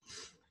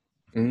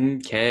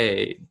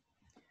Okay,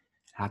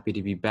 happy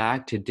to be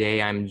back. Today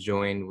I'm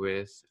joined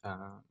with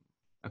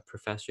a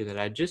professor that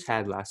I just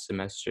had last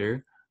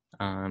semester.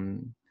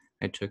 Um,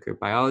 I took her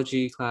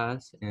biology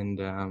class and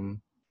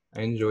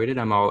I enjoyed it.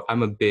 I'm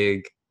a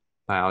big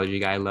biology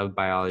guy. I love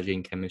biology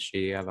and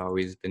chemistry. I've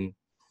always been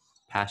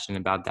passionate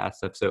about that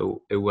stuff,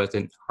 so it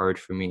wasn't hard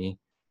for me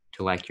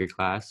to like your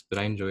class, but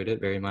I enjoyed it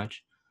very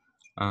much.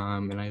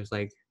 And I was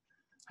like,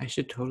 I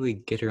should totally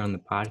get her on the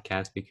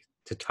podcast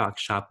to talk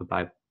shop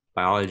about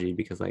biology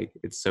because like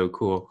it's so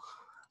cool.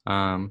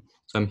 So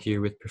I'm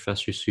here with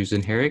Professor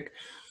Susan Herrick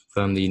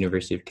from the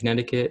University of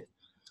Connecticut.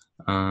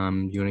 You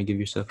want to give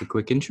yourself a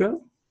quick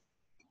intro?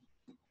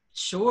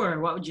 Sure.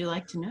 What would you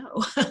like to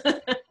know?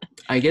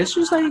 I guess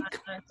just like,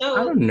 I so,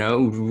 don't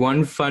know,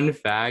 one fun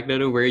fact. I don't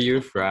know where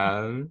you're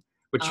from.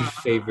 What's your uh,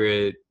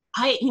 favorite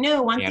one thing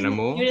that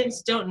animal?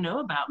 students don't know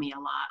about me a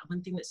lot,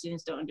 one thing that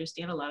students don't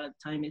understand a lot of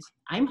the time is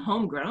I'm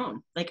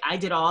homegrown. Like I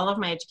did all of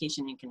my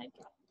education in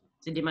Connecticut.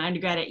 So I did my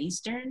undergrad at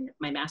Eastern,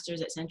 my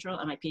master's at Central,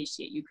 and my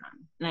PhD at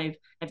UConn. And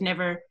I've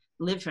never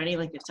lived for any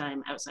length of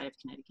time outside of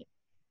Connecticut.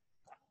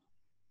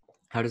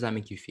 How does that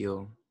make you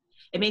feel?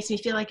 It makes me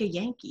feel like a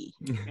Yankee,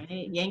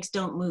 right? Yanks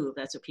don't move.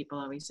 That's what people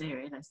always say,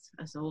 right?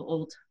 That's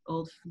old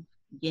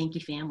Yankee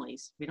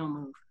families. We don't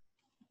move.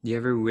 Do you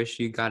ever wish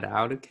you got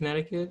out of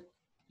Connecticut?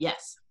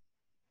 Yes.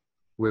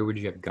 Where would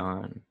you have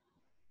gone?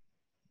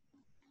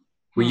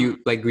 Were Hmm. you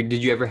like, did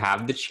you ever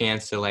have the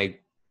chance to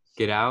like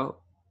get out?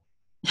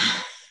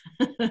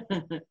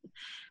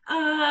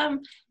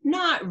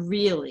 Not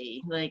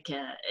really. Like,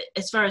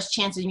 as far as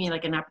chances, you mean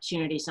like an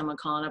opportunity, someone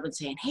calling up and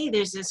saying, "Hey,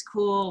 there's this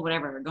cool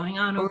whatever going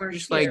on over Or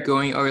just like here."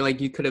 going, or like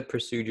you could have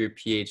pursued your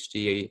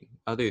PhD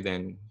other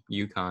than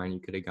UConn. You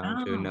could have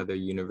gone to Oh, another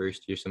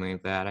university or something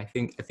like that. I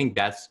think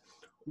that's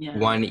yeah.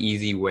 one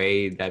easy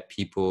way that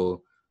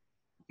people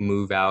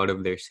move out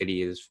of their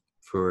city is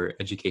for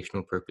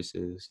educational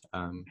purposes.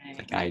 Right,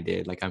 Like I right.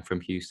 did. Like I'm from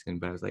Houston,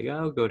 but I was like, oh,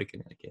 I'll go to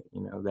Connecticut.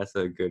 That's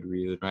a good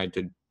reason, right?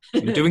 To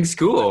doing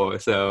school.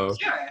 So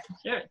Sure,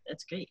 sure.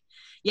 That's great.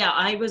 Yeah,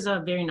 I was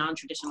a very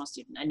non-traditional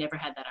student. I never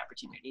had that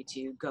opportunity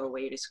to go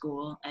away to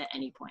school at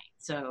any point.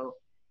 So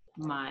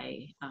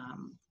my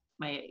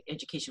my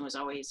education was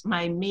always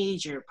my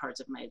major parts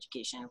of my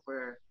education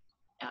were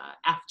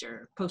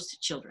after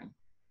post children.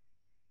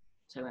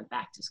 So I went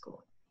back to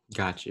school.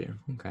 got you.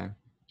 Okay.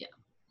 Yeah.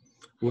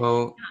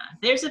 Well,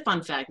 There's a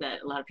fun fact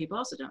that a lot of people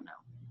also don't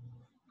know.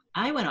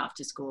 I went off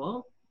to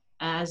school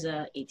as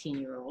a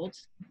 18-year-old,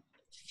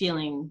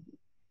 feeling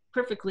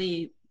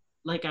perfectly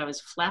like I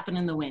was flapping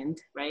in the wind,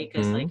 right?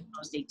 Because like mhm.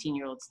 most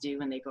 18-year-olds do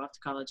when they go off to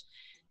college.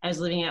 I was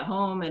living at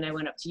home and I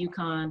went up to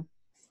UConn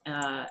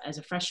as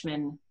a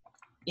freshman,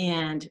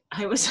 and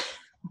I was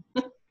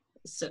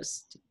so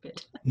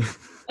stupid.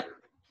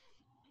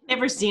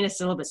 Never seen a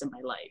syllabus in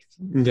my life.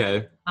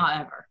 Okay.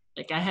 However,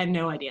 like I had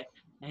no idea.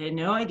 I had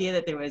no idea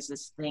that there was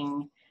this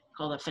thing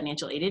called a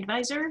financial aid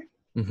advisor,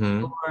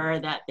 Mm-hmm. or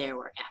that there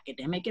were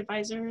academic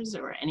advisors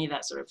or any of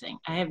that sort of thing.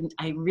 I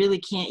really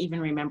can't even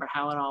remember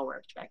how it all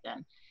worked back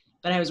then.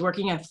 But I was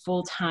working a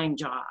full-time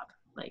job,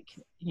 like,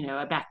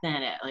 back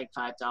then at like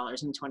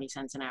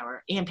 $5.20 an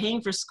hour and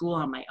paying for school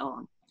on my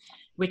own,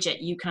 which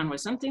at UConn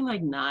was something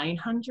like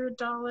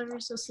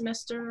 $900 a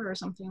semester or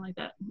something like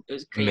that. It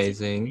was crazy.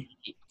 Amazing.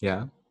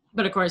 Yeah.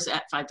 But of course,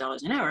 at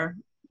 $5 an hour,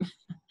 that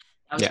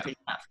was Yeah. pretty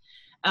tough.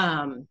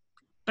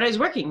 But I was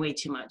working way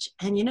too much.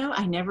 And,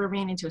 I never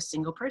ran into a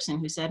single person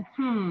who said,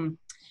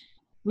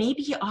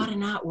 maybe you ought to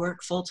not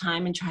work full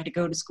time and try to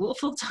go to school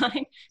full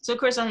time. So, of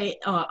course, I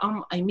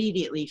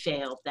immediately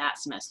failed that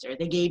semester.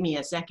 They gave me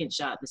a second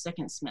shot the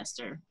second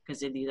semester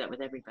because they do that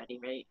with everybody,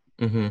 right?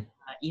 Mm-hmm.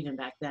 Even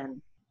back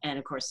then. And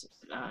of course,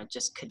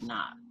 just could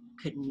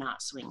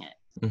not swing it.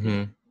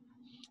 Mm-hmm.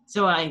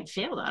 So I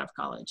failed out of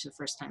college the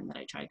first time that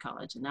I tried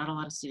college, and not a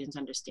lot of students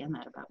understand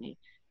that about me.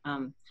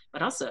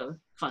 But also,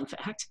 fun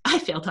fact, I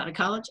failed out of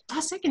college a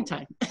second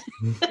time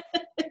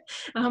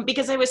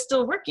because I was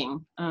still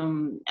working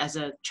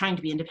trying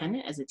to be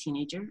independent as a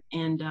teenager,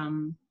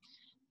 and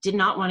did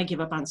not want to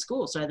give up on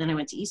school. So then I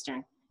went to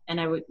Eastern,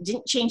 and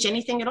didn't change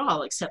anything at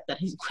all except that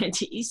I went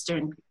to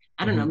Eastern.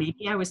 I don't know, Mm-hmm.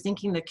 maybe I was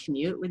thinking the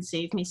commute would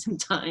save me some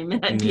time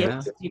and I'd be able Yeah.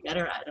 to do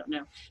better. I don't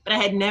know. But I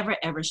had never,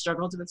 ever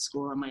struggled with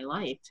school in my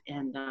life.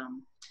 And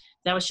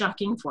that was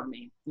shocking for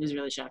me. It was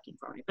really shocking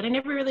for me. But I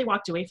never really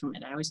walked away from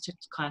it. I always took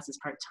classes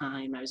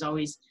part-time. I was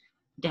always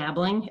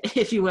dabbling,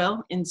 if you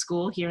will, in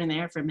school here and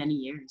there for many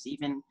years,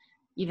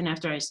 even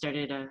after I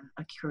started a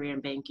career in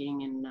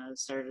banking and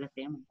started a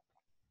family.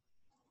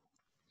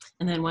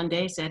 And then one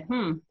day I said,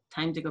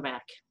 time to go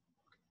back.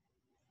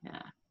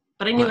 Yeah.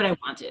 But I knew Well, what I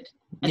wanted.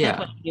 At that yeah.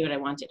 point, I knew what I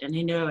wanted, and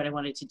I knew what I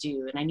wanted to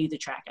do, and I knew the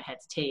track I had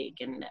to take.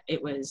 And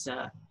it was,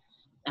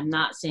 I'm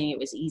not saying it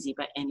was easy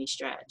by any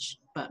stretch,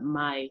 but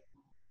my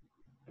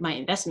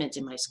investment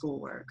in my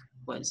schoolwork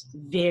was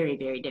very,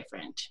 very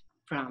different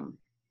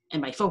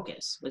and my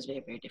focus was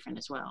very, very different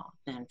as well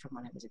than from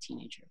when I was a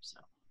teenager. So,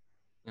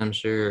 I'm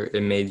sure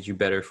it made you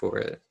better for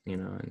it,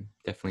 and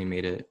definitely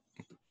made it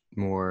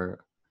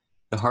more.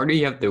 The harder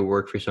you have to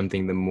work for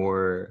something, the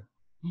more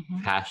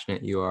Mhm.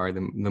 passionate you are,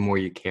 the more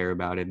you care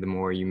about it, the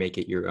more you make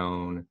it your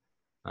own,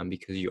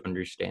 because you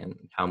understand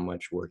how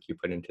much work you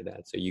put into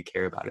that. So you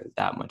care about it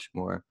that much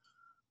more.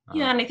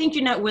 Yeah, Um, and I think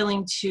you're not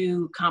willing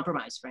to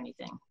compromise for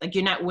anything. Like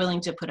you're not willing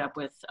to put up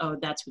with, oh,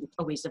 that's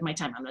a waste of my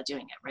time. I'm not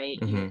doing it, right?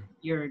 You're mhm,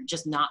 you're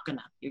just not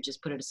gonna. You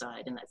just put it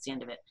aside, and that's the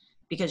end of it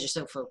because you're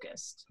so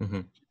focused.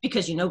 mhm.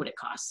 Because you know what it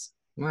costs.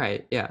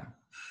 Right. Yeah.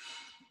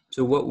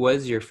 So what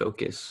was your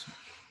focus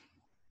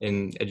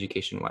in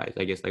education wise?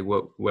 I guess like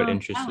what Oh, yeah,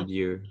 interested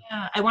you?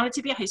 yeah. I wanted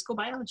to be a high school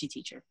biology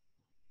teacher.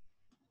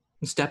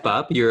 Step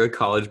up. You're a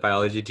college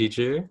biology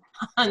teacher.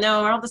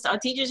 No, all the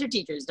teachers are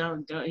teachers.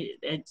 Don't.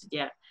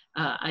 Yeah.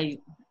 Uh, I,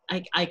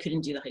 I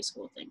couldn't do the high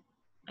school thing.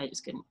 I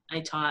just couldn't. I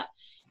taught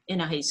in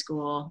a high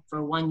school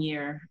for 1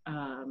 year.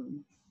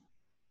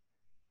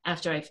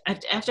 After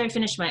I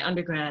finished my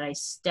undergrad, I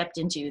stepped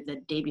into the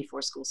day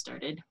before school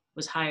started.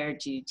 Was hired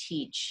to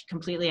teach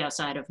completely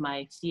outside of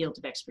my field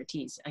of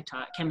expertise. I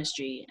taught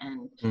chemistry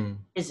and Mm,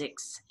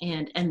 physics,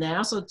 and then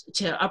also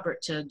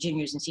to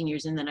juniors and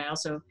seniors, and then I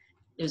also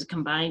it was a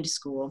combined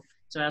school,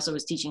 so I also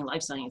was teaching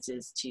life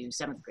sciences to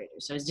seventh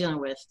graders. So I was dealing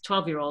with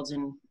 12-year-olds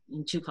in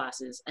two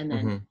classes, and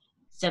then mhm.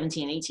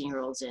 17,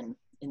 18-year-olds in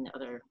the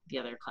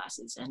other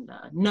classes, and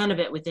none of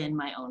it within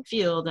my own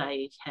field.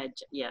 I had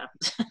yeah.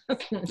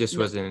 Just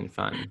wasn't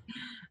fun.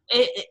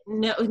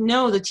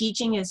 No, the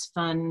teaching is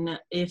fun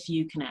if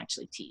you can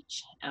actually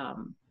teach.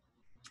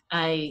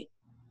 I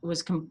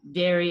was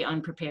very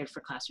unprepared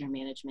for classroom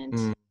management,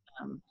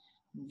 Mm,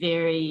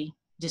 very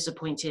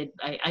disappointed.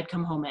 I'd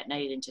come home at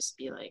night and just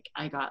be like,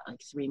 I got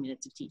like 3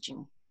 minutes of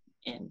teaching,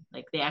 and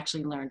like they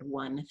actually learned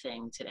one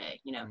thing today,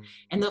 mm,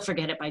 and they'll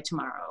forget it by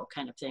tomorrow,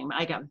 kind of thing.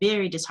 I got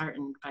very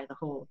disheartened by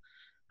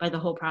the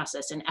whole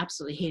process and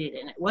absolutely hated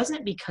it. And it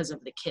wasn't because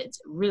of the kids.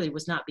 It really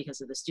was not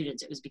because of the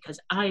students. It was because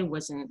I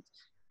wasn't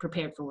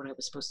prepared for what I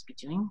was supposed to be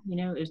doing.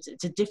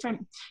 It's a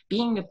different,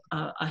 being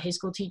a high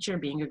school teacher,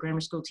 being a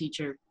grammar school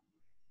teacher,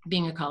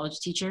 being a college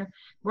teacher.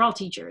 We're all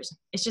teachers.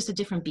 It's just a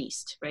different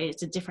beast, right?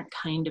 It's a different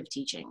kind of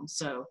teaching.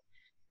 So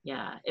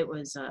yeah, it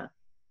was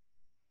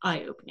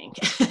eye-opening.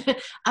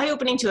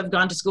 Eye-opening to have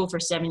gone to school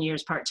for 7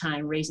 years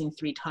part-time, raising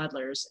 3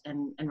 toddlers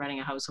and running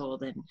a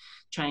household and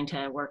trying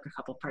to work a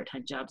couple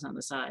part-time jobs on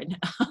the side.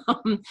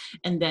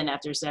 And then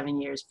after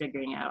 7 years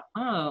figuring out,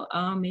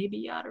 maybe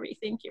you ought to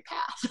rethink your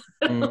path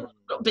a mm.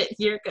 little bit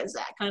here, because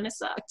that kind of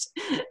sucked.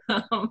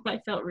 I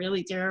felt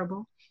really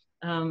terrible.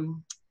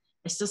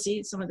 I still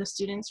see some of the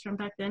students from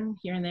back then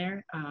here and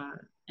there,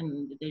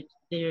 and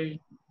they're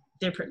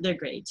they're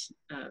great,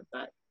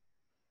 but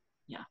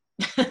yeah,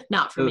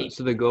 not for So me.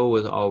 so the goal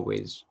was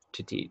always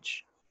to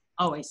teach.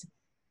 Always.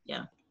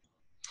 Yeah.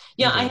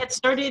 Yeah. I Okay. had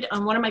started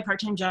on one of my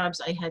part-time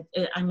jobs.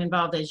 I'm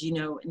involved, as you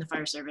know, in the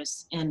fire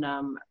service. And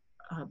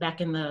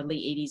back in the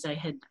late 80s, I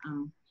had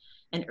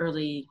an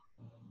early,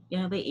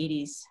 late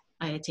 80s,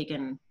 I had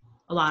taken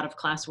a lot of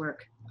classwork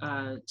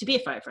to be a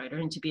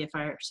firefighter and to be a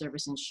fire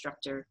service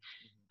instructor.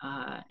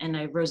 And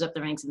I rose up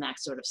the ranks in that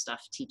sort of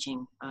stuff,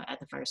 teaching at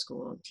the fire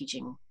school,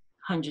 teaching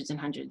hundreds and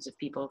hundreds of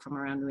people from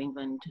around New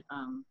England.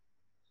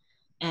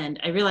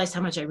 And I realized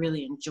how much I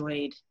really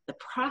enjoyed the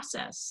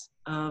process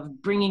of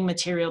bringing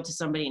material to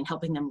somebody and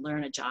helping them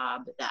learn a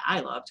job that I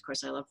loved. Of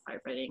course, I love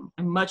firefighting.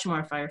 I'm much more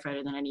a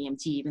firefighter than an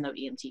EMT, even though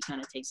EMT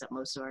kind of takes up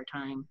most of our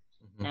time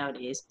Mhm.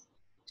 nowadays.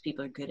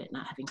 People are good at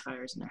not having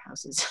fires in their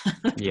houses,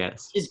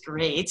 Yes. is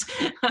great.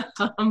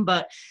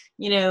 But,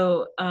 you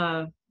know,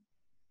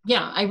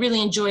 yeah, I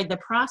really enjoyed the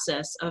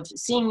process of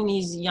seeing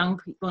these young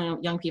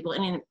people,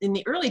 and in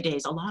the early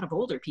days, a lot of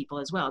older people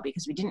as well,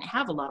 because we didn't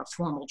have a lot of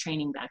formal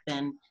training back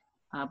then,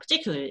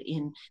 particularly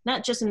in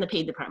not just in the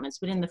paid departments,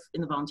 but in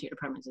the volunteer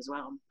departments as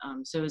well.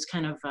 So it was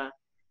kind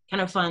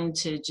of fun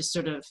to just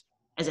sort of,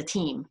 as a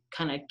team,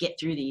 kind of get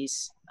through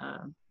these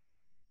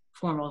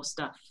formal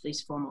stuff,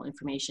 these formal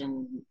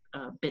information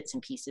bits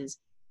and pieces,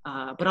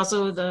 but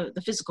also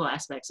the physical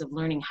aspects of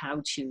learning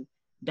how to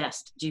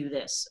best do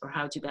this or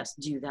how to best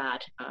do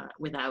that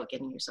without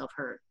getting yourself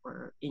hurt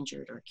or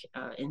injured or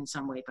in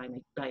some way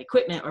by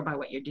equipment or by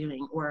what you're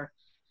doing, or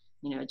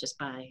just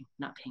by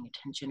not paying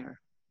attention. Or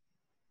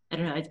I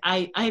don't know.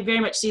 I very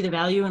much see the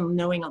value in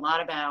knowing a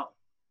lot about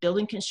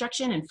building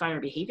construction and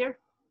fire behavior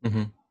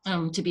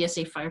Hmm. to be a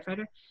safe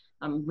firefighter.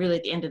 Really,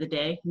 at the end of the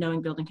day,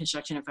 knowing building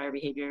construction and fire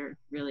behavior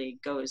really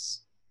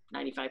goes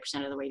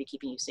 95% of the way to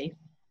keeping you safe.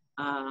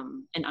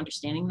 And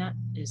understanding that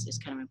is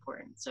kind of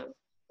important. So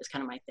it's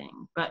kind of my thing.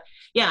 But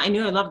yeah, I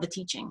knew I loved the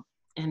teaching,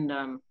 and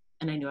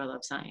I knew I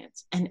loved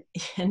science. And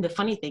and the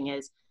funny thing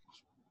is,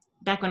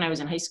 back when I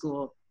was in high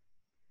school,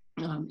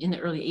 in the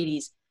early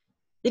 80s,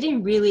 they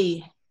didn't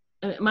really.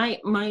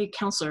 My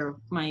counselor,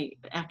 my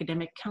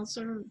academic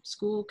counselor,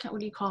 school, what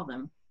do you call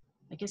them?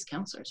 I guess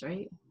counselors,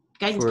 right?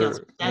 Guidance counselors.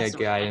 For yeah, That's the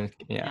word. guidance,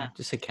 Yeah. yeah,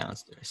 just a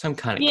counselor, some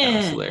kind of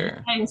Yeah,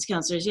 counselor. guidance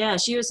counselors. Yeah,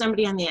 she was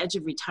somebody on the edge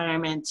of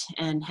retirement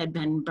and had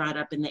been brought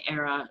up in the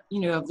era,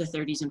 of the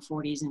 30s and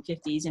 40s and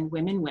 50s, and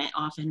women went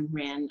off and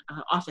ran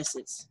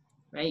offices,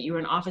 right? You were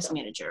an office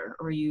manager,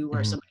 or you were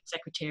Hmm. somebody's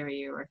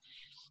secretary,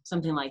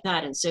 something like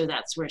that. And so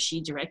that's where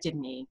she directed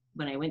me.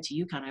 When I went to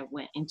UConn, I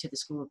went into the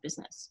School of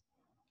Business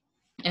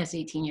as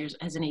an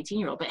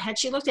 18-year-old. But had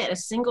she looked at a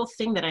single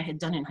thing that I had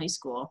done in high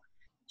school,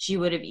 she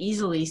would have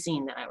easily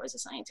seen that I was a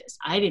scientist.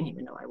 I didn't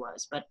even know I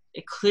was, but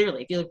it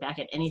clearly, if you look back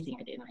at anything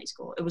I did in high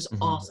school, it was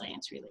all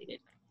science related.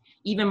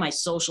 Even my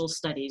social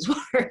studies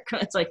work.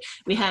 It's like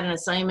we had an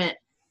assignment,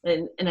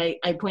 and I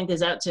point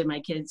this out to my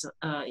kids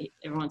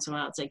every once in a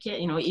while. It's like, yeah,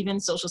 you know, even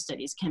social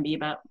studies can be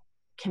about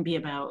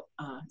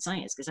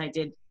science, because I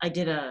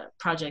did a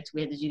project.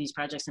 We had to do these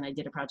projects, and I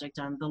did a project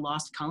on the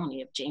lost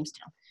colony of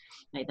Jamestown,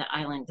 like the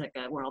island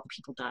where all the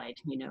people died,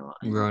 you know.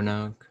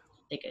 Roanoke.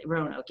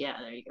 Roanoke, yeah,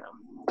 there you go.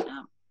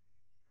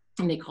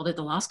 And they called it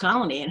the lost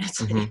colony, and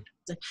it's like,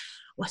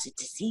 was it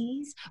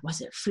disease? Was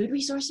it food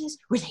resources?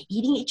 Were they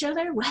eating each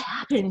other? What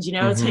happened? You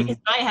know, it's like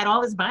I had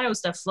all this bio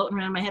stuff floating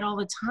around my head all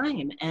the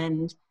time,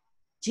 and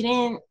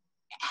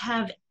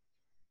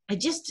I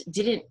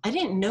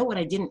didn't know what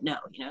I didn't know,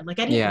 you know, like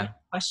I didn't know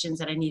questions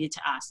that I needed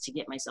to ask to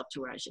get myself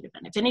to where I should have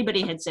been. If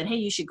anybody had said, hey,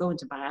 you should go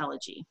into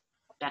biology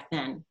back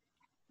then,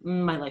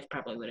 my life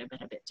probably would have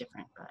been a bit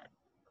different,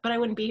 but I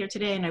wouldn't be here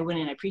today, and I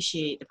wouldn't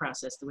appreciate the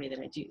process the way that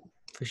I do.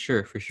 For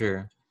sure, for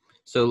sure.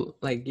 So,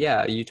 like,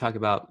 yeah, you talk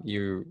about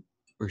you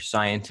were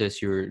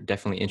scientists, you were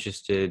definitely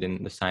interested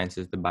in the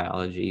sciences, the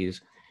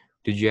biologies.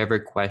 Did you ever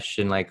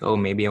question, like, oh,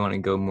 maybe I want to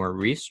go more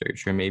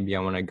research, or maybe I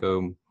want to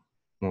go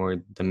more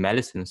the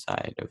medicine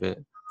side of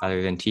it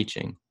rather than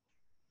teaching?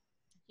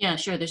 Yeah,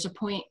 sure. There's a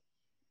point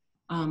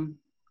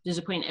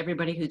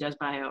everybody who does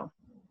bio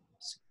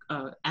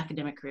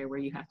academic career where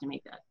you have to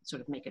make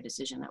a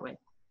decision that way.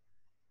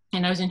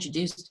 And I was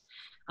introduced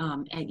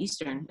at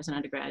Eastern as an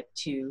undergrad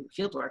to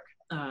fieldwork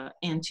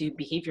and to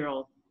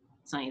behavioral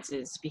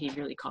sciences,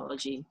 behavioral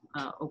ecology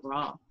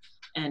overall.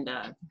 And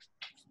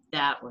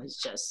that was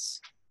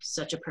just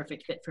such a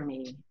perfect fit for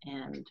me.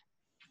 And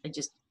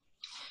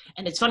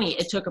it's funny,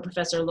 it took a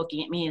professor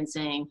looking at me and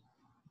saying,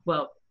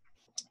 well,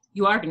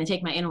 you are going to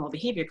take my animal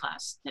behavior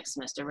class next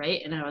semester,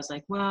 right? And I was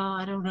like, well,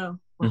 I don't know.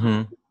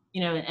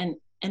 You know,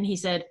 and he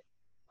said,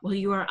 well,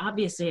 you are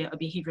obviously a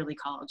behavioral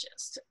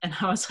ecologist. And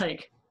I was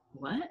like,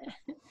 what?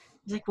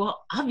 He's like,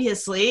 well,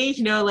 obviously,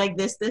 you know, like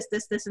this,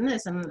 and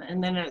this.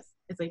 And then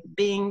it's like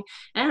being,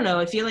 I don't know,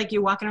 I feel like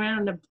you're walking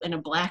around in a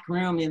black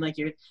room and like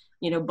you're,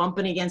 you know,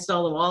 bumping against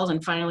all the walls,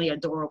 and finally a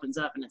door opens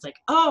up and it's like,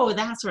 oh,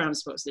 that's where I'm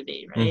supposed to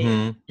be,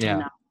 right?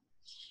 Yeah.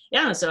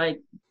 And, so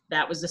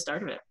that was the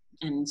start of it.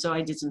 And so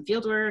I did some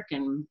field work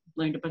and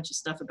learned a bunch of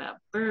stuff about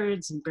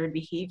birds and bird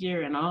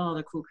behavior and all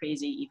the cool,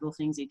 crazy, evil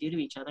things they do to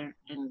each other.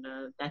 And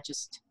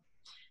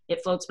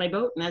it floats my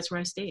boat, and that's where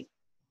I stayed.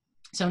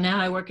 So now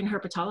I work in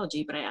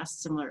herpetology, but I ask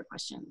similar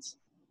questions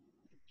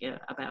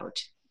about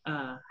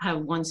how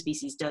one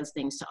species does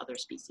things to other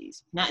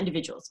species, not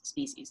individuals,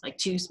 species, like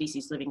two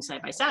species living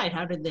side by side.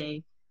 How did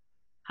they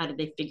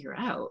figure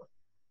out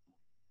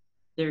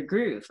their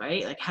groove,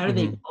 right? Like how do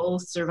they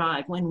both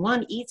survive when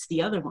one eats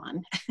the other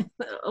one?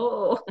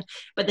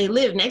 But they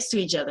live next to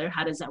each other.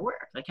 How does that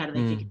work? Like how do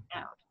they figure it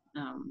out?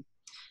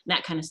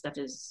 That kind of stuff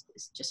is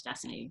just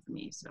fascinating for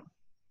me.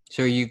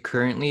 So are you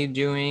currently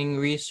doing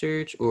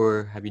research,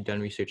 or have you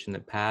done research in the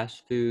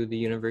past through the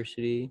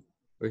university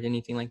or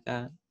anything like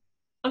that?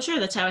 Oh, sure.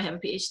 That's how I have a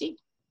PhD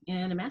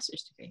and a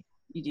master's degree.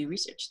 You do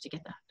research to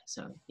get that.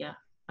 So yeah,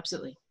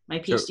 absolutely. My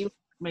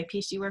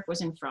PhD work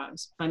was in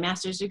frogs. My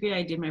master's degree,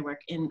 I did my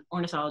work in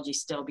ornithology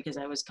still because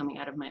I was coming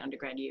out of my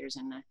undergrad years.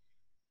 And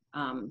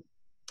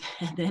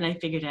then I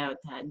figured out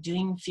that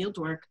doing field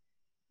work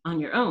on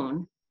your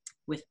own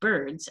with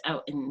birds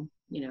out in,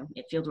 you know,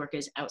 field work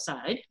is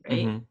outside,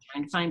 right?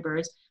 Trying to find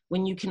birds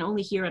when you can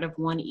only hear out of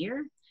one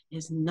ear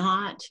is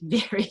not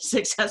very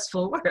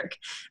successful work.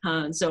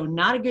 So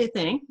not a good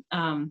thing.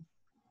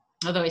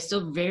 Although I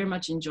still very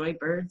much enjoy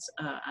birds,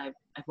 I've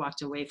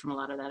walked away from a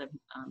lot of that.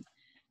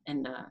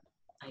 And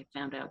I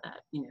found out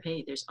that, you know,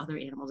 hey, there's other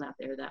animals out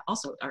there that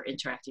also are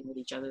interacting with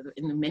each other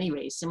in many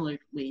ways,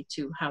 similarly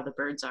to how the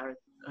birds are,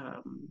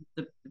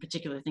 the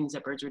particular things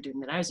that birds were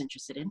doing that I was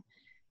interested in.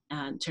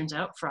 And turns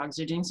out frogs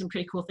are doing some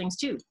pretty cool things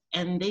too.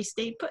 And they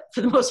stay put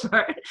for the most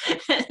part.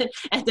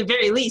 At the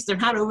very least, they're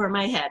not over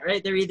my head,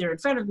 right? They're either in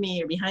front of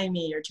me or behind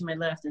me or to my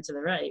left and to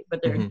the right,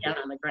 but they're down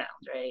on the ground,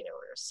 right?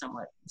 Or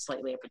somewhat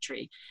slightly up a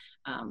tree.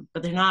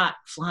 But they're not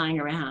flying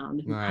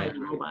around highly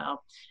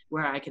mobile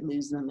where I could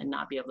lose them and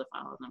not be able to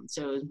follow them.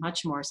 So it was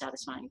much more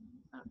satisfying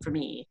for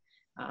me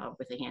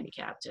with a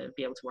handicap to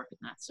be able to work in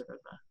that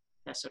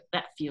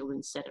field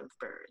instead of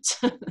birds.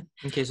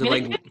 Okay, so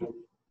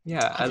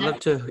yeah, I'd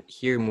love to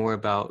hear more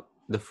about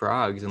the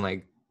frogs and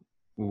like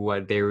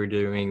what they were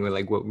doing, or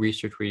like what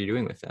research were you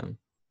doing with them?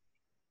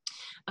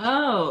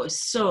 Oh,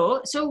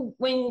 so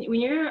when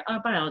you're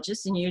a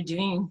biologist and you're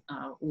doing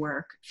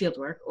field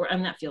work, or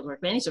I'm not field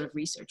work, but any sort of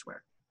research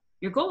work,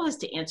 your goal is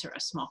to answer a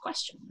small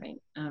question,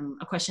 right?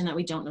 A question that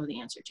we don't know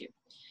the answer to.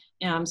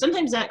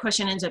 Sometimes that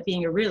question ends up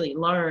being a really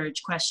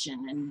large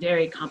question and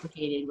very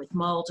complicated with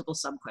multiple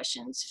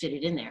sub-questions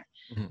fitted in there.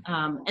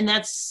 And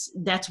that's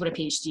what a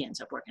PhD ends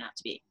up working out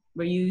to be,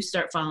 where you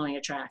start following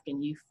a track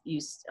and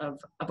of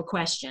a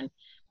question.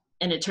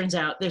 And it turns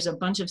out there's a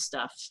bunch of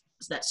stuff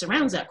that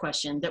surrounds that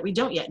question that we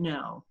don't yet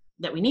know,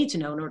 that we need to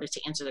know in order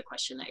to answer the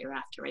question that you're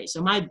after, right?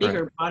 So my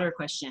bigger, Right. broader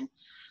question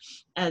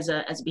as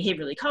a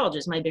behavioral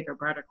ecologist, my bigger,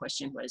 broader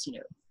question was,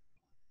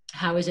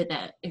 how is it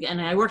that,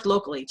 and I worked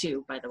locally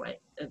too, by the way,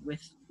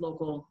 with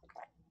local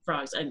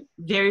frogs. I'm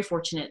very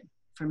fortunate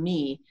for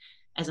me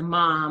as a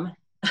mom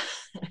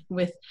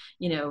with,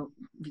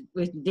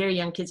 with very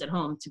young kids at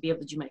home to be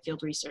able to do my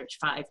field research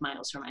 5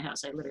 miles from my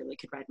house. I literally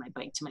could ride my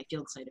bike to my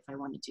field site if I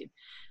wanted to.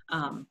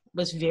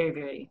 Was very,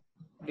 very,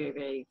 very,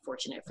 very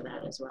fortunate for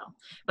that as well.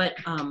 But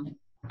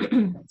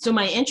so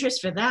my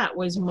interest for that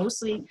was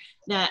mostly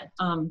that,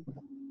 I'm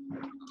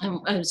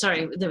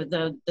sorry,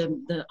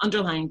 the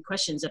underlying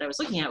questions that I was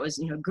looking at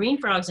was, green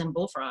frogs and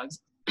bullfrogs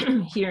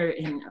here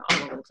in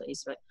all over the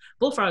place, but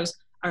bullfrogs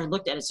are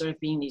looked at as sort of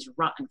being these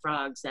rotten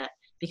frogs that,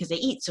 because they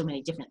eat so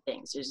many different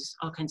things. There's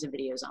all kinds of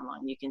videos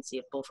online. You can see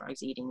of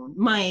bullfrogs eating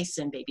mice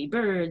and baby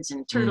birds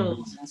and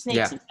turtles and snakes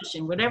Yeah. and fish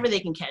and whatever they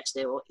can catch,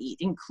 they will eat,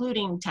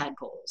 including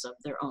tadpoles of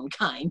their own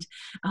kind.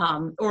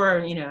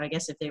 Or, I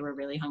guess if they were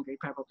really hungry,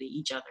 probably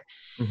each other.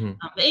 Mm-hmm.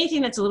 But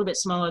anything that's a little bit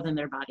smaller than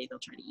their body, they'll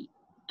try to eat.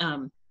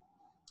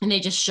 And they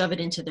just shove it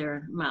into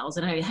their mouths.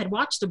 And I had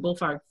watched a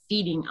bullfrog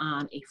feeding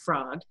on a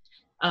frog,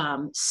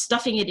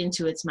 stuffing it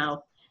into its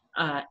mouth,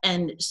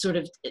 and sort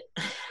of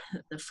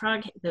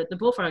the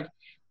bullfrog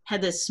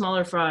had this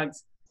smaller frog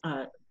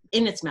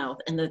in its mouth,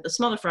 and the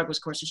smaller frog was,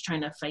 of course, just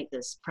trying to fight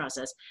this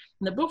process.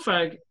 And the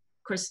bullfrog,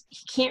 of course,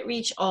 he can't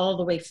reach all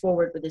the way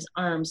forward with his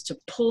arms to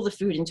pull the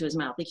food into his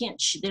mouth. They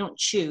don't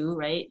chew,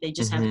 right? They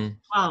just have to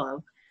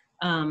swallow.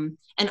 And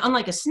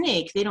unlike a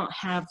snake, they don't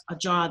have a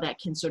jaw that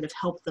can sort of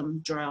help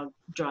them draw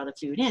the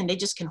food in. They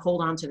just can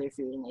hold on to their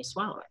food and they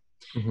swallow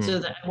it. Mm-hmm.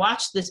 So I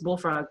watched this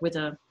bullfrog with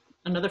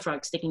another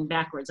frog sticking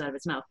backwards out of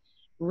its mouth,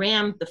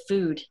 ram the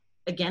food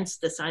against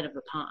the side of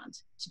the pond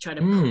to try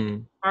to pull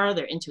it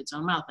farther into its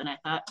own mouth. And I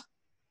thought,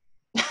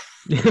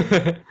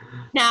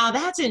 now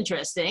that's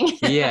interesting.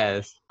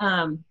 Yes.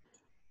 And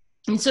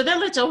so that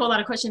led to a whole lot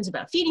of questions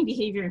about feeding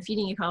behavior and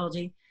feeding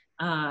ecology,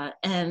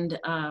 and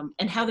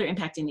how they're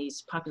impacting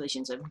these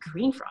populations of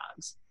green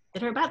frogs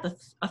that are about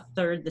a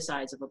third the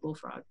size of a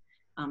bullfrog,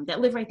 that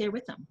live right there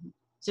with them.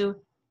 So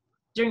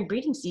during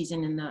breeding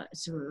season in the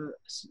sort of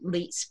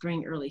late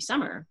spring, early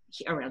summer,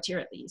 around here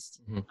at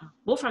least,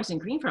 bullfrogs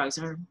and green frogs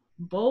are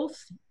both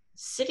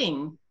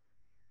sitting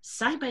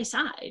side by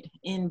side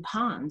in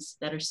ponds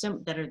that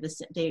are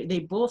they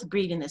both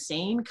breed in the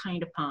same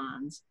kind of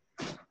ponds,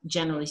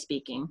 generally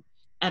speaking,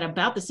 at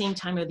about the same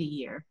time of the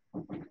year,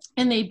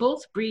 and they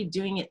both breed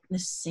doing it the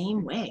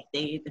same way.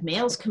 The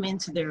males come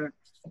into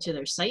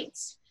their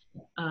sites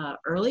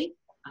early,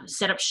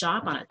 set up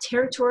shop on a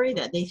territory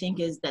that they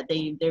think is that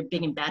they're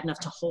big and bad enough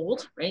to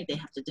hold, right? They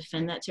have to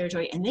defend that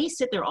territory, and they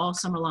sit there all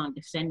summer long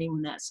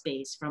defending that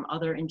space from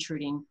other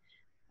intruding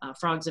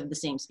frogs of the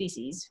same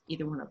species,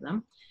 either one of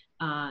them,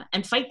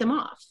 and fight them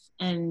off.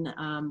 And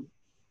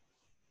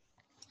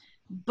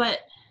but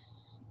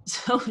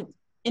so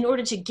in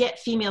order to get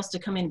females to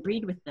come and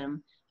breed with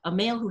them, a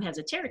male who has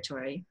a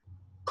territory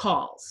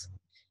calls.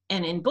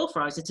 And in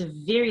bullfrogs, it's a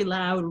very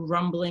loud,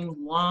 rumbling,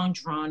 long,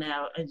 drawn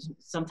out.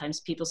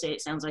 Sometimes people say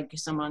it sounds like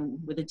someone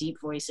with a deep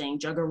voice saying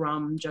jug a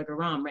rum,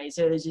 right?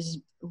 So there's this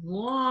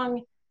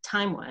long,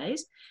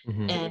 time-wise,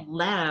 and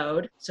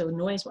loud, so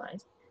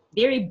noise-wise,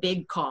 very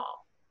big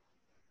call,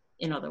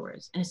 in other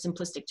words, in a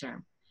simplistic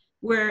term.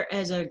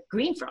 Whereas a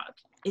green frog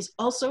is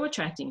also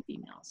attracting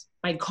females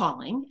by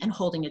calling and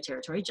holding a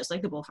territory, just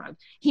like the bullfrog.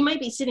 He might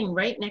be sitting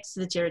right next to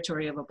the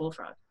territory of a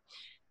bullfrog,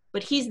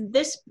 but he's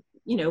this,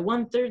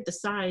 1/3 the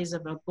size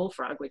of a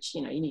bullfrog, which,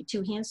 you need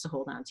 2 hands to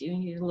hold on to.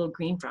 And a little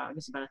green frog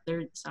is about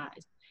 1/3 the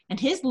size. And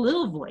his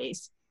little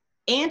voice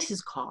and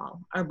his call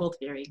are both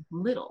very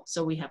little.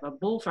 So we have a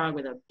bullfrog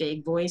with a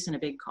big voice and a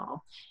big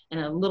call,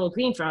 and a little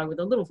green frog with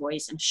a little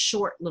voice and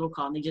short little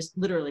call. And they just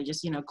literally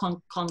just,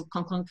 clunk, clunk,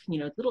 clunk, clunk,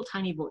 little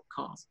tiny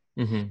calls.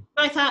 So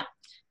I thought,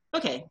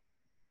 okay,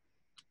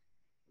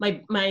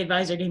 my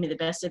advisor gave me the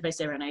best advice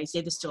ever, and I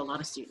say this to a lot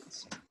of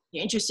students.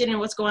 You're interested in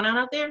what's going on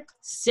out there?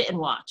 Sit and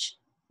watch.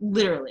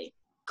 Literally,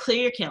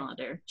 clear your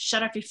calendar,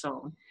 shut off your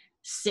phone,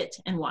 sit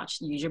and watch.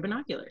 Use your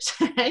binoculars.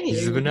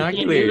 Use the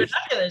binoculars.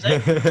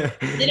 Right?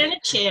 Sit in a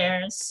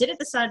chair, sit at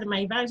the side. My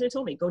advisor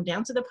told me, go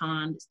down to the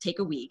pond, take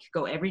a week,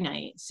 go every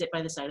night, sit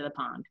by the side of the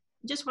pond,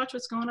 just watch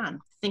what's going on.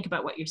 Think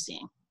about what you're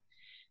seeing.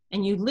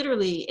 And you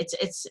literally,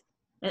 it's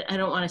I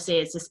don't want to say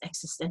it's this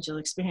existential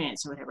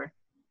experience or whatever,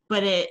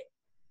 but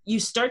you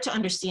start to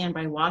understand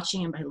by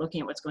watching and by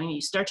looking at what's going on,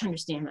 you start to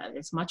understand that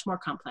it's much more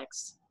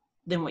complex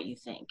than what you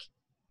think.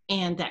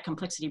 And that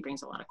complexity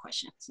brings a lot of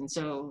questions. And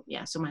so,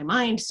 so my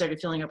mind started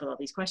filling up with all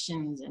these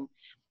questions, and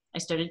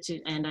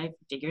I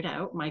figured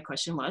out, my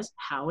question was,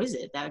 how is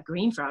it that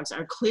green frogs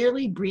are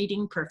clearly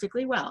breeding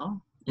perfectly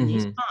well in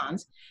these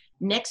ponds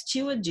next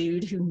to a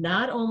dude who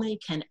not only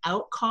can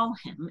outcall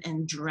him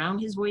and drown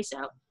his voice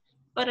out,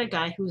 but a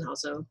guy who's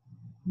also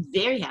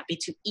very happy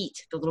to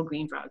eat the little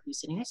green frog who's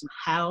sitting next to him?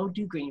 How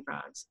do green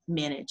frogs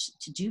manage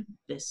to do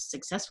this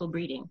successful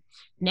breeding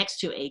next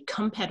to a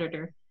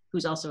competitor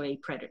who's also a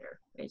predator?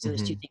 right? So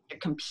there's two things. They're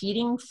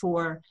competing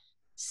for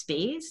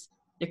space,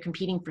 they're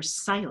competing for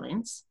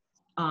silence,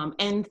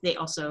 and they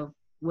also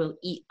will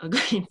eat a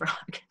green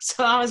frog.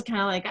 So I was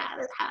kind of like,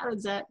 how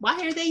is that? Why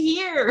are they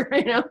here?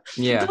 You know,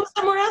 Yeah. go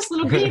somewhere else,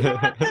 little green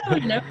frog.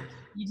 You know,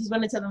 you just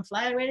want to tell them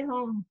fly right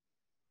home.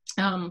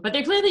 But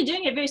they're clearly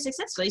doing it very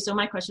successfully. So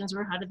my questions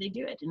were, how did they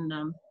do it?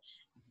 And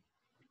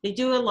they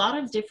do a lot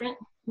of different.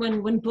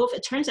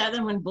 It turns out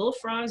that when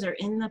bullfrogs are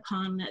in the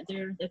pond that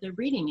they're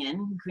breeding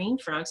in, green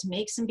frogs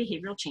make some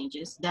behavioral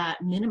changes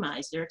that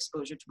minimize their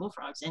exposure to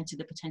bullfrogs and to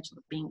the potential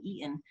of being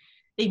eaten.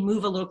 They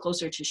move a little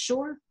closer to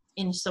shore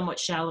in somewhat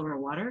shallower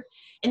water,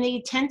 and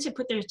they tend to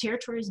put their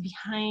territories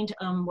behind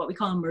what we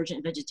call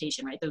emergent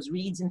vegetation, right? Those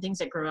reeds and things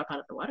that grow up out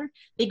of the water.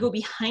 They go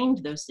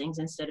behind those things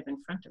instead of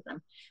in front of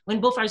them. When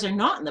bullfrogs are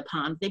not in the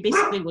pond, they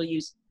basically will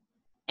use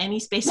any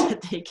space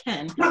that they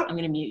can. I'm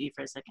going to mute you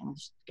for a second.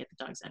 Just get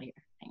the dogs out of here.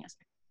 Hang on a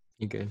second.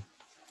 You good?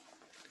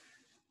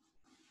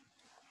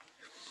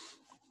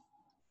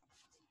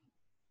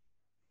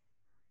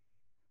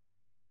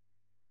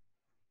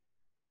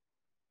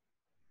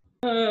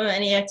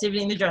 Any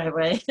activity in the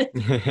driveway.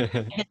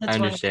 I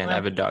understand. I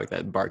have a dog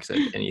that barks at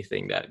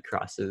anything that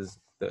crosses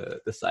the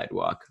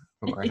sidewalk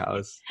from our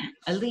house.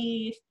 A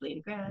leaf, blade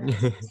of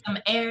grass, some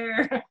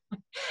air.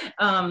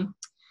 So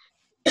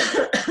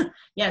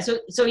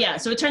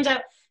it turns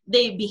out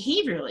they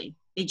behaviorally,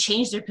 they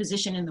change their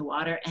position in the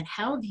water and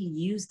how they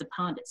use the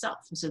pond itself.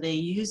 So they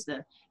use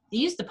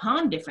the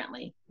pond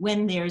differently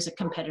when there's a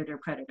competitor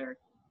predator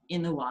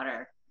in the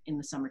water in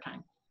the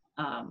summertime.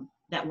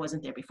 That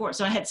wasn't there before.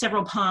 So I had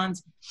several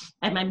ponds.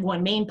 I had my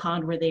one main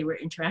pond where they were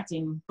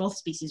interacting, both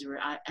species were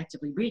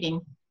actively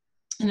breeding.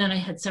 And then I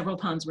had several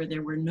ponds where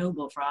there were no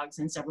bullfrogs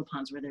and several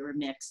ponds where they were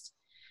mixed.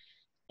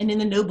 And in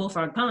the no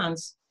bullfrog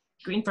ponds,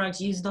 green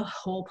frogs use the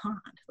whole pond,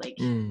 like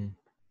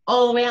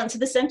all the way out into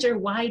the center,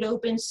 wide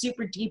open,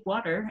 super deep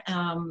water.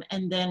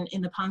 And then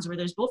in the ponds where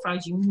there's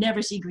bullfrogs, you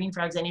never see green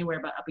frogs anywhere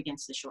but up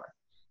against the shore.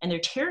 And their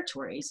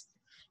territories,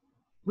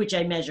 which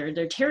I measured,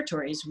 their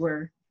territories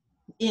were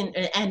in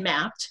and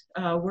mapped,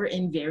 were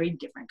in very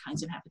different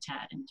kinds of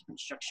habitat and different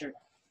structured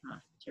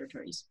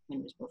territories when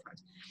there's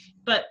bullfrogs.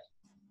 But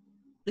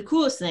the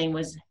coolest thing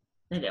was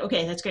that,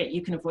 okay, that's great,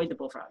 you can avoid the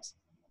bullfrogs.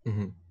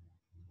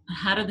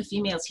 How do the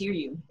females hear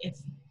you if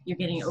you're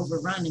getting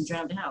overrun and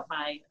drowned out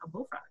by a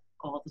bullfrog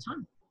all the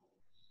time?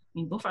 I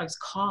mean, bullfrogs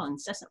call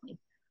incessantly.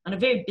 On a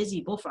very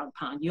busy bullfrog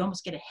pond, you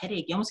almost get a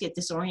headache, you almost get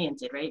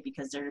disoriented, right?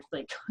 Because they're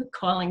like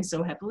calling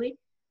so heavily.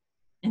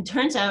 And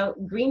turns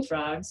out green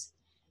frogs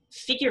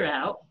figure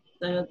out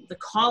the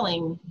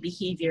calling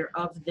behavior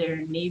of their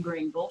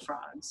neighboring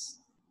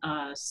bullfrogs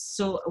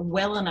so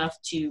well enough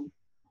to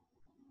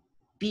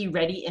be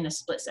ready in a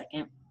split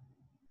second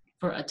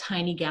for a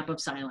tiny gap of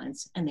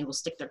silence, and they will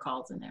stick their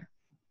calls in there.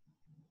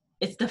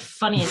 It's the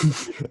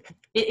funniest.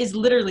 It is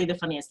literally the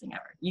funniest thing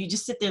ever. You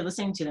just sit there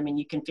listening to them and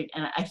you can figure,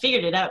 and I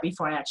figured it out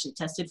before I actually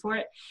tested for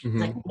it. It's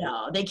like,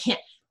 no, they can't.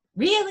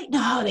 Really?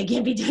 No, they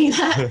can't be doing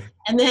that.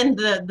 And then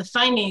the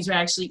findings are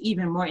actually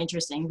even more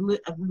interesting.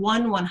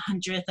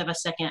 1/100th of a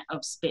second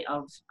of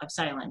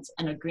silence,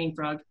 and a green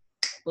frog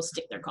will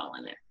stick their call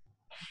in there.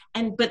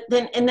 And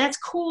that's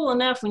cool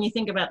enough when you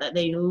think about that.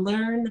 They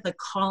learn the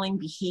calling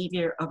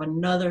behavior of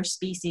another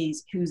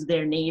species who's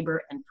their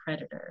neighbor and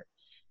predator.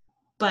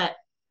 But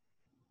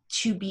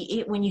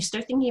when you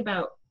start thinking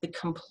about the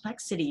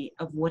complexity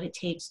of what it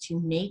takes to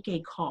make a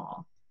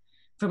call,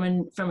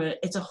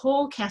 it's a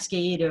whole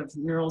cascade of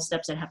neural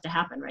steps that have to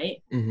happen,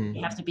 right?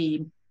 They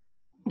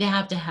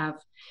have to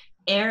have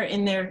air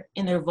in their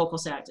vocal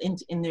sacs,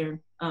 in their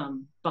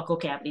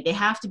buccal cavity. They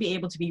have to be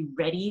able to be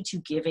ready to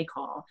give a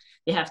call.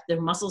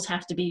 Their muscles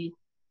have to be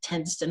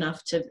tensed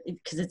enough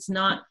because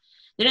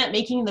they're not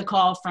making the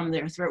call from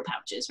their throat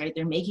pouches, right?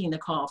 They're making the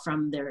call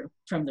from their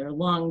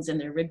lungs and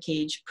their rib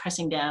cage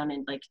pressing down,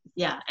 and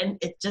and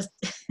it just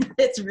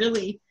it's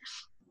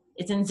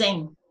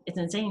insane. It's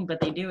insane,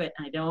 but they do it.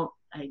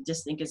 I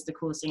just think it's the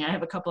coolest thing. I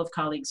have a couple of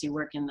colleagues who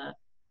work in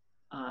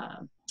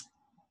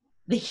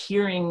the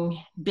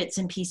hearing bits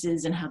and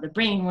pieces and how the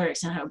brain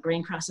works and how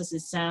brain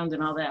processes sound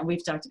and all that. And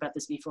we've talked about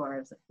this before.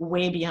 It's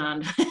way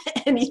beyond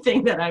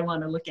anything that I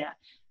want to look at.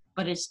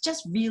 But it's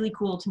just really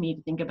cool to me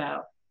to think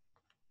about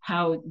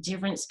how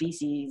different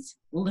species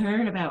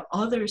learn about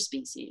other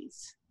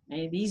species.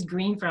 Right? These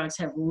green frogs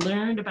have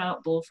learned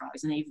about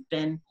bullfrogs, and they've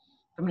been,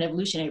 from an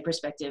evolutionary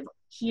perspective,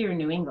 here in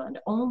New England,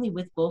 only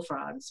with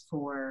bullfrogs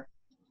for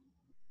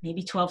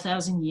maybe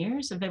 12,000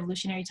 years of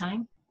evolutionary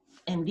time.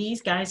 And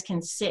these guys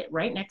can sit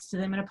right next to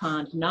them in a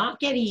pond, not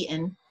get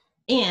eaten,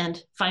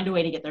 and find a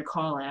way to get their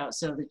call out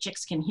so the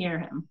chicks can hear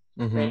him,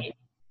 right?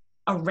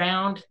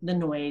 Around the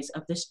noise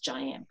of this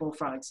giant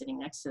bullfrog sitting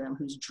next to them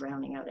who's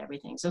drowning out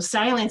everything. So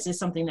silence is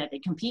something that they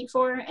compete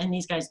for, and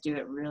these guys do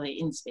it really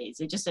in spades.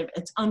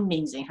 It's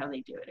amazing how they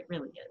do it. It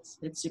really is.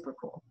 It's super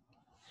cool.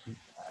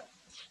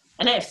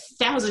 And I have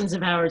thousands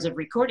of hours of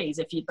recordings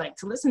if you'd like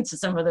to listen to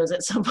some of those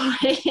at some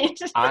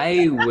point.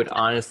 I would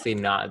honestly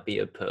not be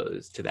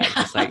opposed to that.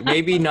 Just like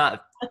maybe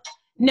not,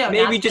 no,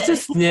 maybe not just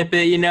this. a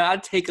snippet,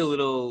 I'd take a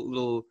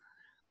little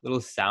little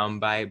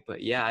soundbite,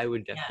 but yeah, I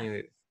would Yeah.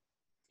 definitely,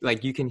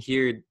 like, you can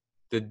hear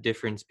the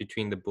difference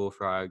between the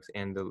bullfrogs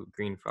and the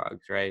green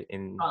frogs, right?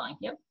 And Crawling.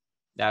 Yep.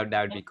 that would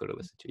Yep. be cool to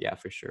listen to. Yeah,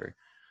 for sure.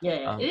 Yeah,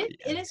 yeah, But yeah.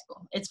 it is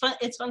cool. It's fun.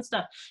 It's fun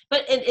stuff.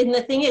 But and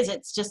the thing is,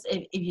 it's just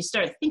if you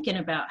start thinking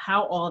about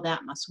how all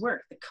that must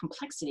work, the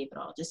complexity of it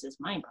all just is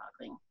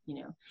mind-boggling, you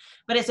know.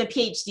 But as a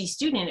PhD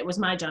student, it was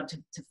my job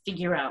to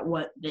figure out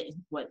what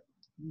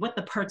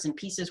the parts and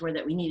pieces were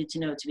that we needed to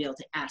know to be able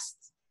to ask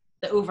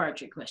the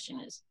overarching question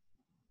is,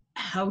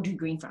 how do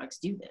green frogs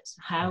do this?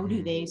 Mhm.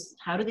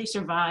 How do they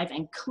survive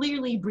and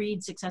clearly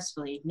breed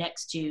successfully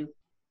next to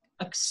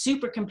a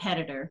super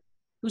competitor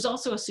who's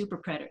also a super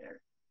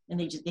predator, and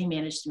they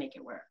managed to make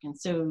it work. And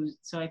so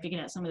I figured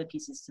out some of the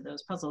pieces to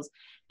those puzzles,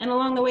 and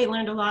along the way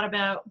learned a lot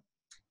about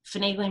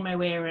finagling my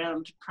way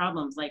around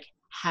problems like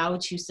how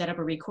to set up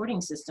a recording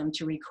system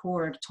to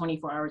record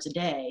 24 hours a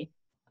day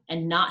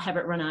and not have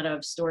it run out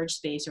of storage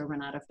space or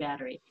run out of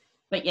battery,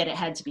 but yet it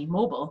had to be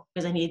mobile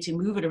because I needed to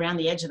move it around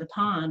the edge of the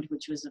pond,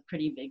 which was a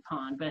pretty big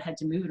pond, but I had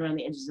to move it around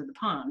the edges of the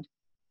pond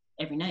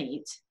every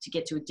night to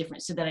get to a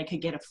different, so that I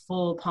could get a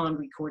full pond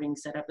recording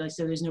set up. Like,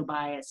 so there's no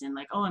bias in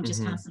like, oh, I'm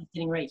just Mhm. constantly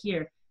sitting right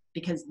here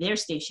because they're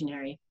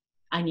stationary.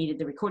 I needed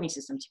the recording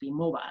system to be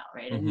mobile,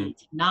 right? I Mhm. needed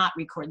to not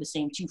record the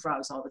same two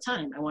frogs all the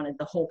time. I wanted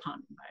the whole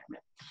pond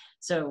environment.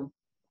 So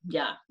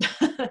yeah.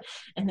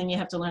 And then you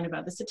have to learn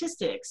about the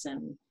statistics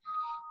and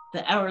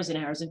the hours and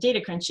hours of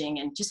data crunching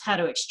and just how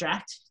to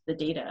extract the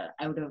data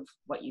out of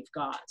what you've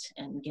got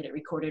and get it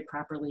recorded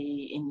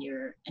properly in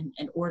your and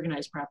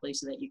organized properly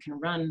so that you can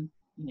run,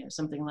 you know,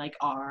 something like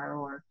R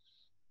or,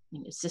 you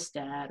know,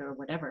 systat or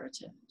whatever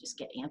to just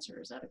get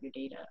answers out of your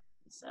data.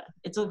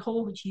 It's a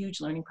whole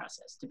huge learning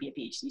process to be a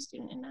PhD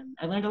student, and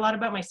I learned a lot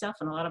about myself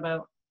and a lot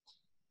about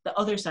the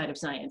other side of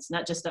science,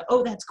 not just the,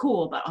 oh, that's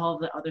cool, but all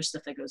the other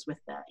stuff that goes with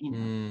that, you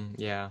know.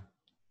 Yeah.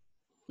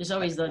 There's I,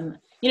 always the,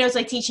 you know, it's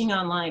like teaching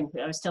online.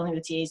 I was telling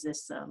the TAs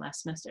this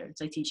last semester.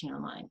 It's like teaching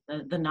online.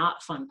 The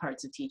not fun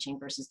parts of teaching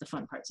versus the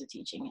fun parts of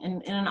teaching.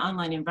 And in an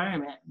online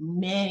environment,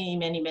 many,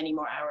 many, many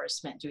more hours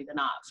spent doing the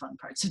not fun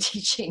parts of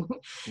teaching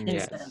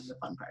instead of yes. the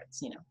fun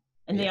parts, you know.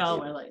 And they all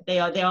Yes. were like,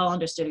 they all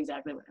understood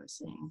exactly what I was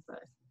saying.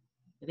 But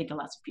I think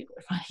lots of people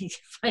are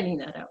finding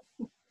that out.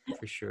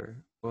 For sure.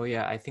 Well,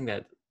 yeah, I think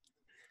that,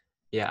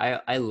 yeah,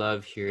 I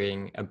love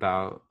hearing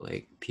about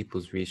like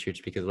people's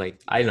research because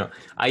like I don't know,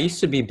 I used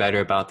to be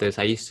better about this.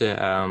 I used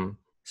to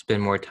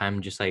spend more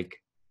time just like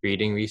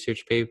reading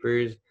research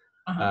papers.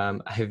 Uh-huh.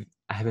 I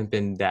haven't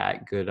been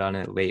that good on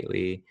it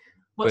lately,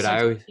 What but I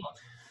sorts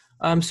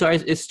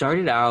always of it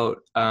started out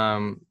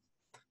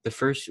the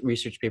first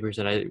research papers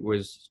that I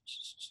was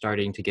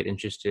starting to get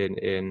interested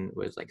in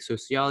was like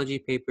sociology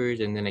papers,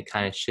 and then it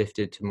kind of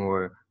shifted to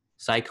more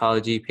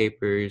psychology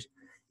papers,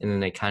 and then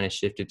they kind of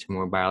shifted to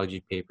more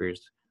biology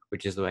papers,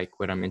 which is like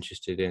what I'm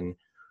interested in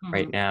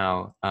right mm-hmm.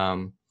 now.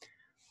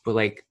 But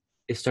like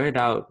it started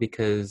out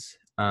because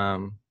I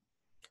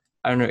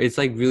don't know, it's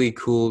like really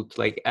cool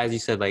to, like as you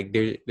said, like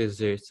there's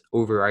this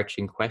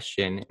overarching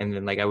question, and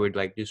then like I would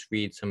like just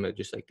read some of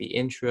just like the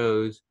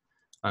intros,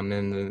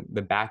 and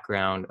the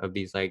background of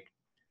these like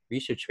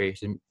research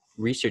papers and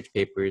research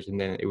papers, and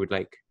then it would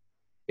like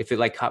if it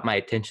like caught my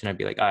attention, I'd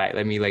be like, all right,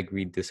 let me like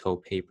read this whole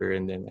paper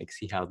and then like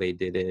see how they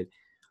did it.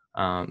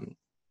 Um,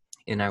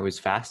 and I was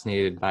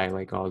fascinated by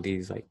like all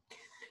these like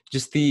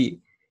just the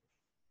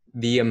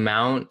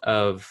amount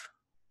of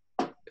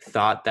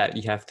thought that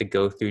you have to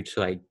go through to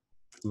like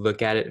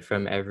look at it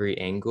from every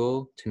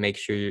angle to make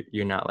sure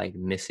you're not like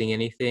missing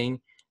anything,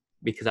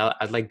 because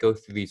I'd like go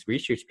through these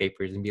research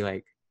papers and be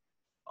like,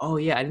 oh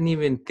yeah, I didn't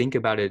even think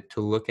about it to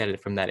look at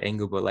it from that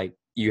angle, but like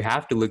you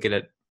have to look at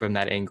it from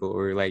that angle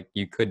or like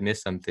you could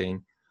miss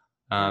something.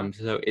 uh,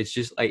 So it's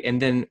just like,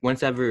 and then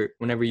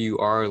whenever you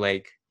are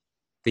like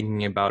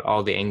thinking about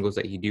all the angles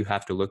that you do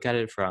have to look at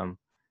it from,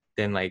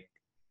 then like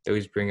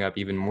those bring up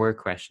even more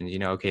questions, you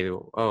know, okay,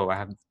 oh, I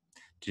have to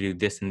do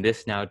this and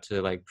this now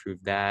to like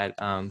prove that.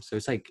 So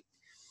it's like,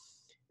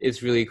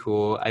 it's really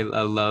cool. I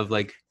love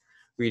like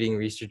reading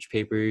research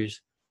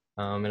papers.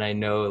 And I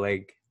know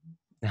like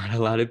not a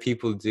lot of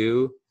people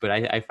do, but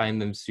I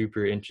find them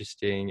super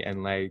interesting,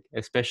 and like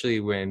especially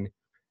when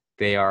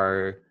they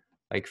are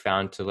like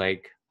found to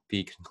like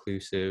be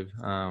conclusive.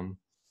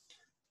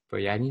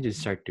 But yeah, I need to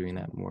start doing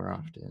that more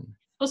often.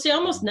 well, see,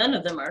 almost none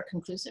of them are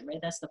conclusive, right?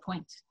 That's the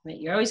point. Right?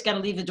 You always got to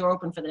leave the door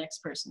open for the next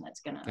person that's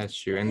gonna That's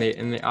true. go And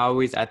ahead. they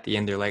always at the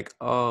end they're like,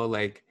 oh,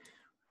 like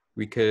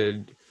we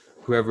could,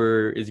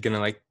 whoever is gonna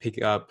like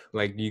pick up,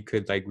 like you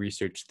could like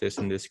research this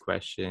and this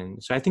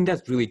question. So I think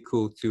that's really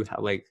cool too,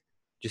 how like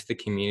just the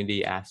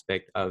community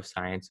aspect of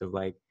science of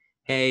like,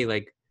 hey,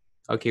 like,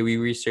 okay, we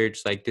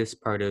researched like this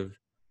part of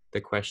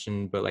the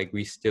question, but like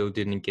we still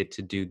didn't get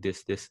to do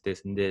this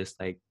and this.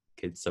 Like,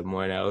 could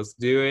someone else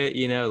do it?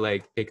 You know,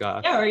 like pick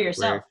off Yeah, or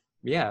yourself. where,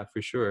 yeah,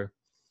 for sure.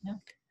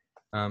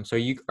 Yeah. So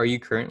are you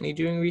currently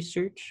doing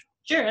research?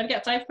 Sure, I've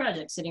got 5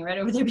 projects sitting right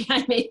over there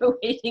behind me,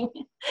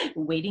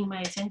 waiting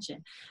my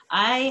attention.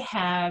 I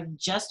have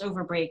just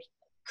over break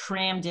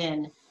crammed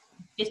in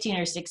 15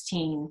 or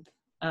 16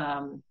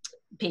 um,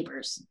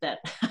 papers that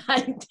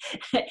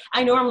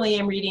I normally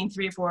am reading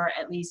 3 or 4,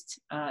 at least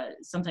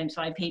sometimes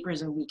 5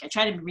 papers a week. I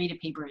try to read a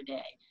paper a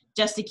day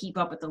just to keep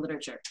up with the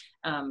literature.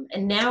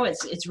 And now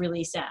it's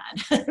really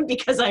sad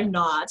because I'm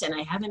not, and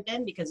I haven't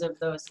been because of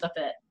the stuff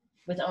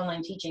with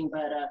online teaching.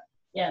 But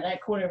yeah,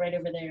 that corner right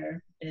over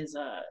there is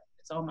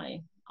it's all my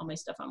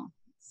stuff I'm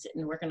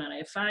sitting working on. I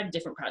have 5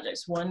 different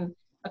projects.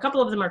 A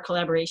couple of them are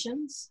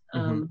collaborations,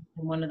 and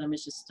one of them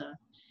is just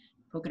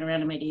poking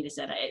around in my data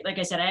set. Like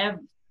I said,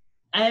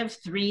 I have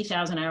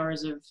 3,000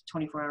 hours of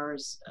 24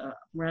 hours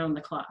round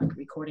the clock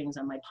recordings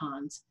on my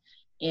ponds,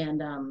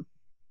 and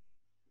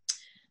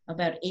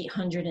about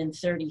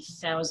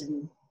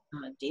 830,000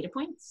 data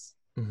points.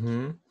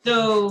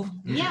 So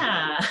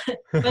yeah,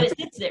 but it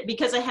sits there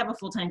because I have a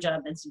full-time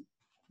job that's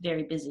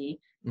very busy.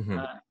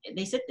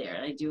 They sit there.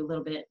 I do a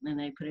little bit, and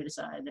then I put it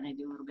aside. Then I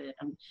do a little bit.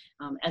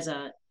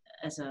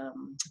 As a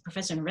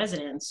professor in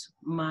residence,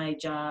 my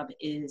job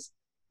is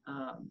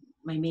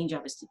my main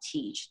job is to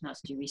teach, not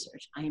to do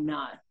research. I am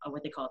not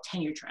what they call a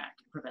tenure track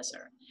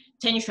professor.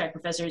 Tenure track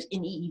professors,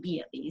 in EEB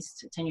at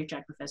least, tenure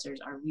track professors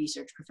are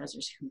research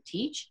professors who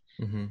teach.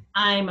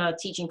 I'm a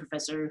teaching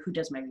professor who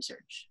does my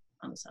research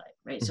on the side,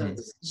 right? So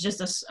it's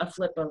just a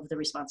flip of the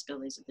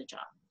responsibilities of the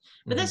job.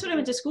 But that's what I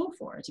went to school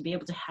for, to be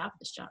able to have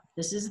this job.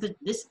 This is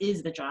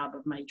the job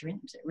of my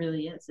dreams. It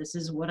really is. This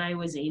is what I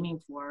was aiming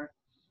for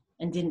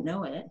and didn't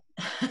know it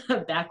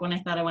back when I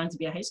thought I wanted to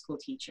be a high school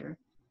teacher.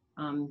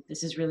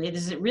 This is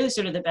really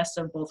sort of the best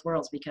of both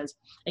worlds, because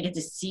I get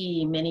to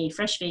see many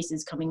fresh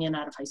faces coming in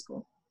out of high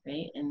school,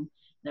 right? And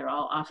they're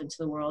all off into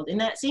the world. In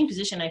that same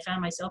position I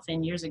found myself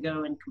in years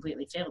ago and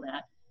completely failed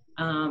at.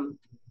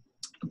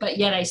 But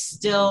yet I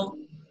still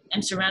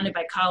am surrounded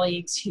by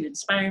colleagues who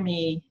inspire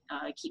me,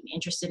 keep me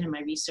interested in my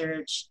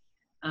research,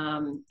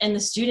 and the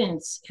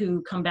students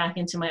who come back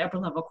into my upper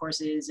level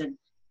courses and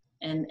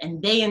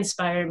they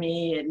inspire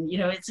me. And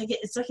it's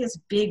like this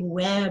big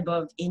web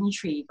of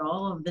intrigue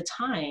all of the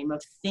time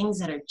of things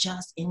that are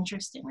just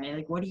interesting, right?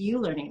 Like, what are you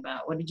learning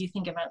about? What did you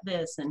think about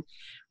this? And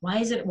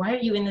why are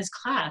you in this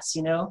class?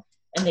 And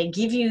they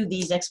give you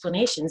these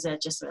explanations that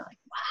just are like,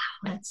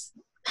 wow, that's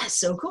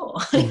so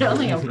cool. Like,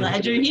 I'm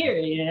glad you're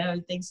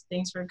here.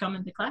 Thanks for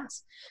coming to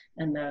class.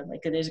 And like,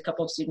 there's a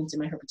couple of students in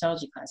my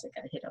herpetology class that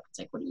got to hit up. It's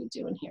like, what are you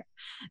doing here?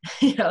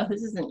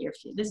 This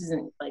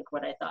isn't like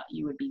what I thought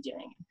you would be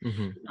doing.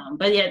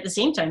 But yeah, at the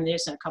same time,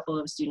 there's a couple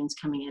of students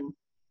coming in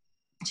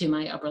to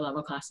my upper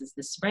level classes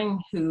this spring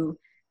who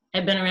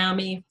have been around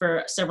me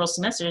for several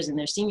semesters, and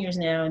they're seniors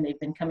now, and they've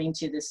been coming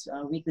to this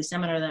weekly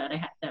seminar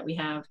that we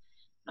have,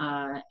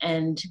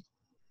 and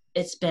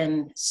it's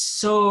been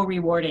so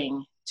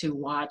rewarding to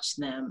watch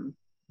them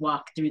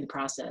walk through the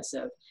process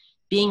of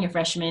being a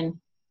freshman,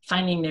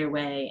 finding their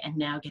way, and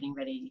now getting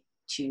ready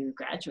to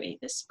graduate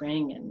this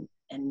spring,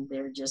 and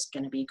they're just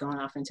going to be going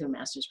off into a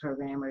master's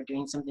program or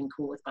doing something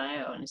cool with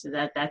bio. And so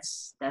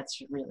that's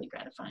really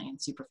gratifying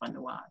and super fun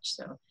to watch.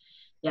 So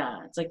yeah,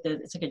 it's like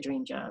a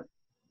dream job.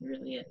 It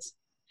really is.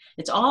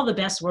 It's all the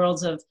best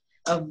worlds of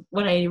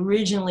what I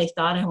originally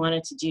thought I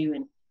wanted to do,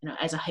 and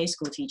as a high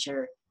school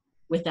teacher,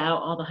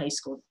 without all the high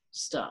school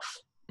stuff.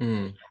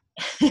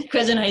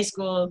 Because in high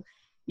school,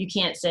 you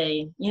can't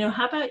say,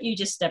 how about you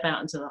just step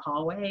out into the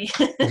hallway,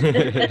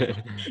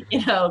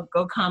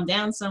 go calm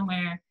down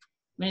somewhere.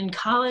 But in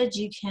college,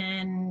 you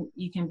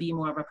can be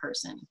more of a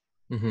person.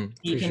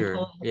 You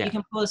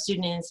can pull a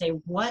student in and say,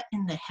 what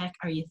in the heck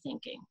are you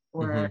thinking?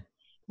 Or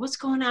what's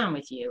going on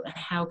with you and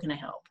how can I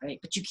help, right?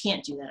 But you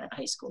can't do that at a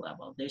high school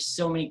level. There's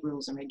so many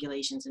rules and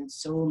regulations and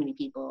so many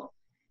people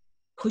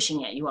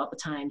pushing at you all the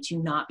time to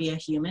not be a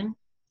human.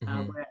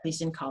 Where at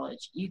least in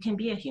college, you can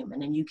be a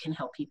human and you can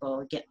help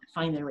people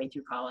find their way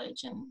through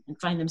college and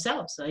find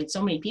themselves. So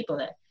so many people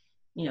that,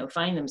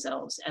 find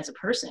themselves as a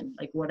person,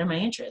 like, what are my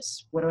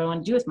interests? What do I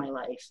want to do with my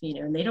life?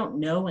 And they don't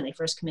know when they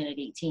first come in at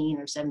 18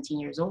 or 17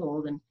 years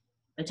old. And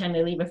by the time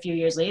they leave a few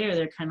years later,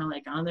 they're kind of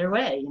like on their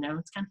way,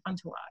 it's kind of fun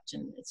to watch,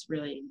 and it's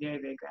really very,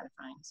 very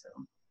gratifying.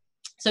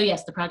 So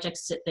yes, the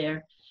projects sit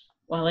there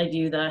while I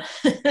do the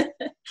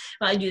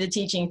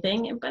teaching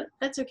thing, but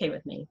that's okay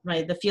with me.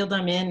 The field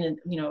I'm in, and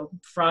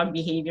frog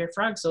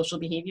social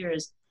behavior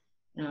is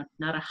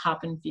not a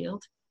hopping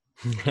field.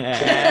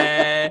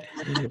 It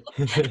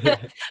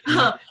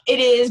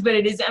is, but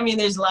it is. I mean,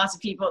 there's lots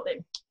of people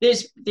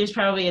there's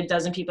probably a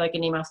dozen people I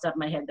can name off the top of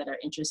my head that are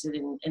interested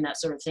in that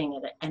sort of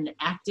thing at an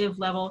active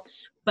level.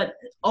 But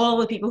all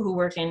the people who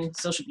work in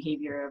social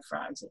behavior of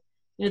frogs,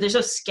 they're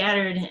so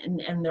scattered,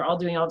 and they're all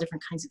doing all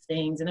different kinds of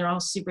things, and they're all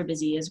super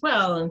busy as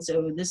well. And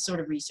so this sort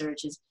of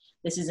research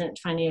this isn't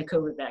finding a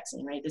COVID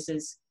vaccine, right? This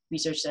is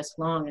research that's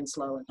long and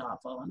slow and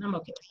thoughtful, and I'm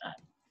okay with that.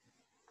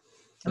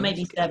 I might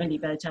be 70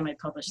 by the time I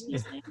publish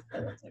these things,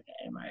 but that's okay.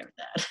 I'm all right with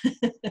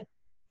that.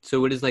 So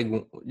what is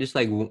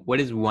what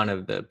is one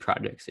of the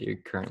projects that you're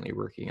currently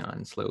working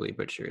on, slowly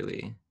but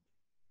surely?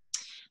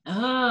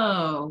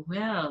 Oh,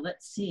 well,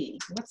 let's see.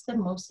 What's the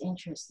most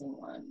interesting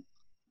one?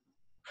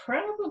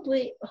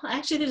 Probably,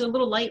 actually, there's a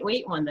little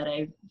lightweight one that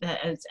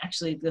is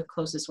actually the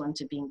closest one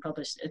to being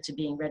published, to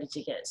being ready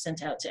to get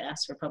sent out to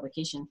ask for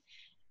publication.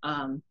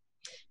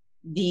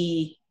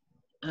 the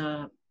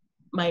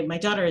my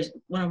daughter is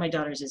one of my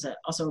daughters is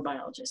also a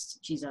biologist.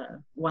 She's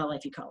a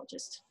wildlife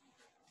ecologist,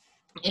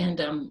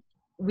 and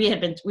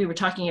we were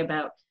talking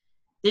about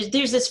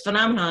there's this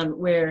phenomenon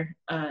where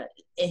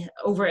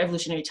over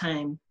evolutionary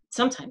time,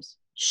 sometimes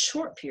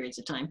short periods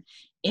of time,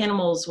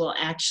 animals will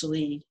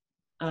actually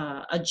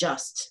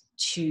adjust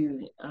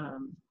to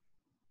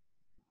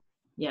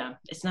yeah,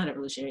 it's not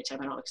evolutionary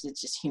time at all because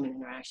it's just human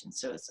interaction,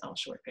 so it's all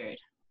short period.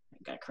 I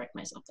gotta correct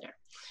myself there.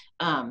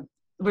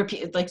 Where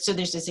like, so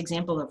there's this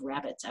example of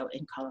rabbits out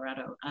in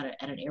Colorado at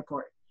an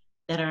airport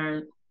that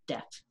are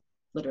deaf,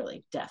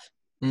 literally deaf.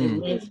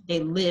 They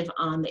live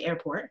on the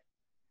airport,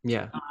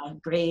 Yeah.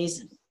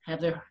 graze,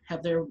 have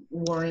their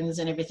warrens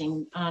and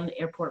everything on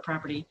airport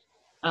property,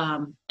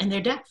 and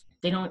they're deaf.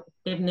 They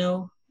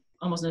have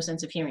almost no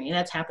sense of hearing, and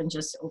that's happened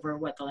just over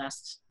the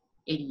last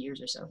 80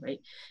 years or so, right?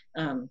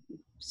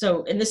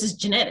 So, and this is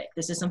genetic.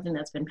 This is something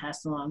that's been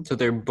passed along. So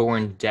they're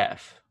born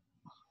deaf.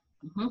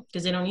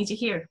 Because they don't need to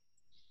hear,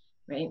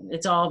 right?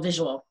 It's all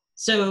visual.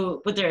 So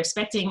what they're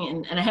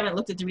expecting, and I haven't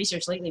looked at the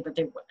research lately, but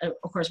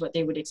of course what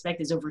they would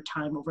expect is over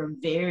time, over a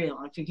very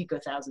long, if you could go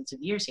thousands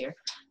of years here,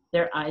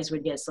 their eyes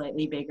would get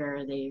slightly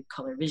bigger, their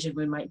color vision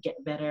might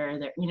get better,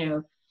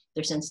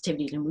 their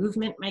sensitivity to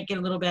movement might get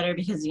a little better,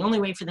 because the only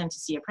way for them to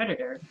see a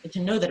predator, to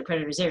know that a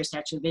predator is there, is to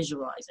actually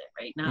visualize it,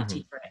 right? Not to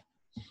hear it.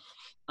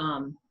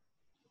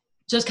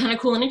 So it's kind of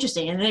cool and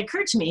interesting. And it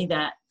occurred to me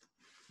that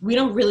we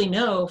don't really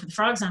know, for the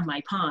frogs on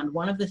my pond,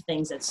 one of the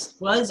things that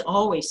was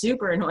always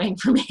super annoying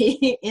for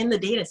me in the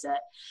data set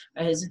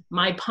is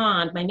my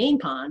main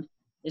pond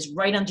is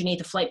right underneath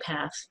the flight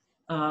path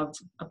of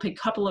a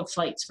couple of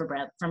flights from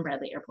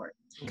Bradley Airport.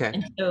 Okay.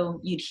 And so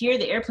you'd hear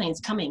the airplanes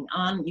coming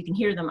on, you can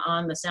hear them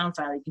on the sound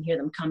file, you can hear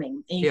them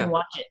coming, and you can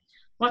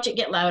watch it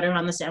get louder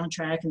on the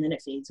soundtrack, and then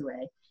it fades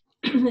away.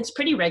 It's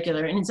pretty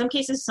regular, and in some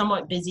cases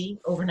somewhat busy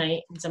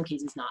overnight, in some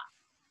cases not.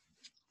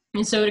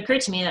 And so it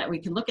occurred to me that we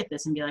could look at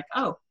this and be like,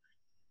 oh,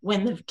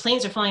 when the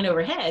planes are flying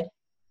overhead,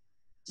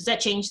 does that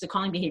change the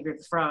calling behavior of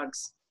the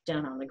frogs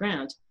down on the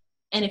ground?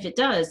 And if it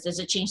does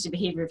it change the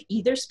behavior of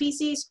either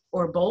species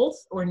or both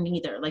or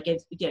neither? Like,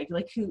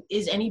 who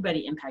is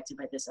anybody impacted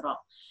by this at all?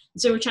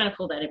 And so we're trying to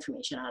pull that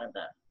information out of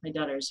my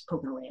daughter's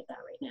poking away at that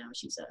right now.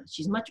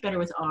 She's much better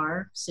with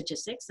R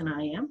statistics than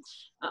I am.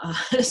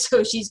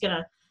 So she's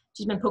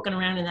been poking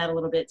around in that a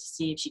little bit to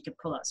see if she could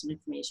pull out some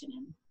information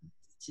in.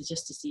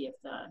 Just to see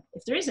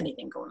if there is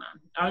anything going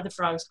on. Are the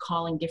frogs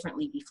calling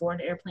differently before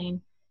an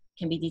airplane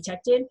can be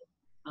detected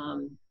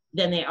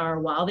than they are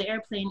while the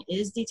airplane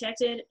is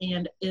detected?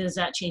 And does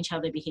that change how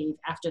they behave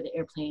after the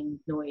airplane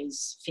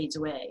noise fades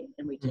away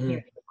and we can hear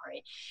it anymore,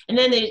 right? And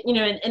then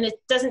and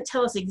it doesn't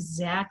tell us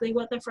exactly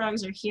what the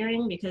frogs are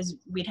hearing, because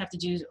we'd have to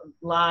do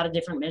a lot of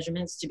different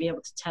measurements to be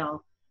able to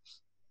tell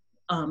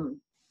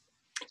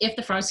if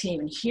the frogs can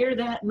even hear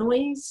that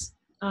noise.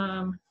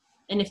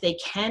 And if they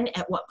can,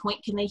 at what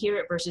point can they hear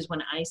it versus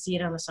when I see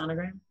it on the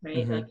sonogram,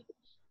 right? Like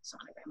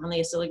sonogram, on the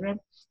oscillogram.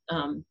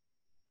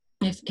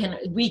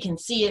 We can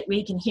see it,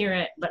 we can hear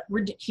it, but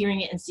we're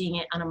hearing it and seeing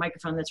it on a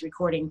microphone that's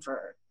recording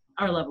for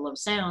our level of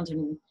sound.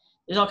 And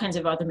there's all kinds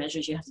of other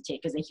measures you have to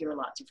take because they hear a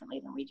lot differently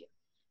than we do.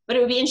 But it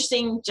would be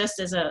interesting just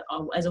as a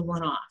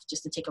one-off,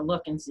 just to take a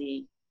look and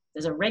see,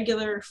 there's a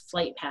regular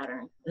flight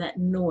pattern, that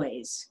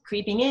noise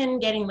creeping in,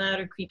 getting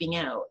louder, creeping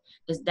out.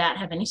 Does that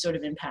have any sort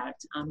of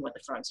impact on what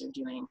the frogs are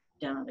doing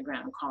down on the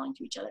ground, calling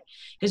to each other?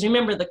 Because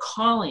remember, the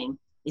calling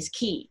is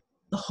key.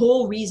 The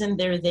whole reason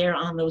they're there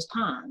on those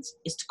ponds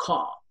is to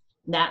call.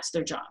 That's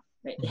their job,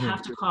 right? They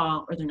have to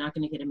call or they're not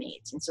going to get a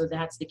mate. And so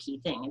that's the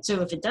key thing. And so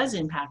if it does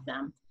impact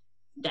them,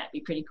 that'd be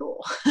pretty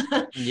cool.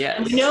 Yes.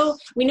 And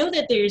we know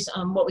that there's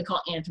what we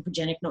call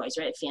anthropogenic noise,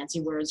 right?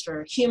 Fancy words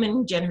for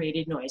human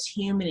generated noise,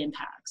 human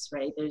impacts,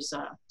 right? There's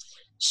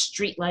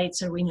street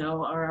lights, we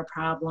know, are a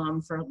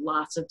problem for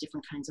lots of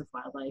different kinds of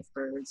wildlife,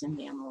 birds and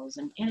mammals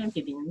and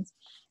amphibians.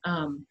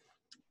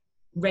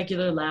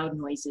 Regular loud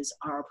noises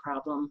are a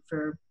problem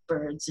for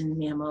birds and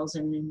mammals,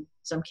 and in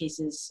some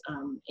cases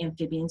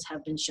amphibians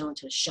have been shown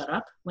to shut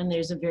up when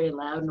there's a very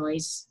loud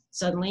noise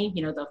suddenly.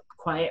 They'll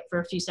quiet for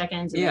a few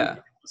seconds and then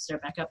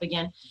start back up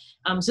again.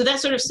 So that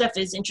sort of stuff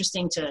is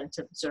interesting to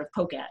sort of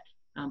poke at,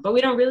 but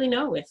we don't really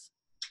know if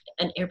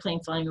an airplane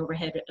flying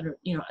overhead, or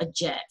a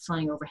jet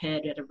flying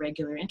overhead at a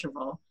regular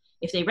interval,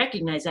 if they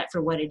recognize that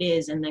for what it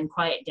is and then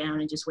quiet down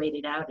and just wait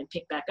it out and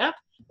pick back up,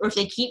 or if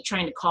they keep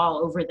trying to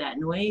call over that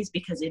noise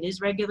because it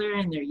is regular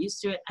and they're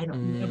used to it. I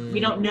don't know. We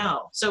don't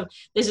know. So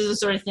this is the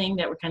sort of thing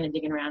that we're kind of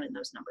digging around in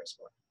those numbers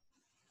for,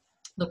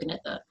 looking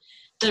at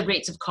the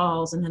rates of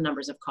calls and the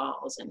numbers of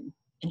calls and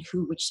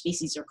which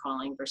species are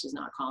calling versus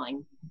not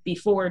calling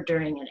before,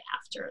 during, and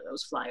after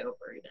those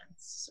flyover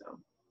events. So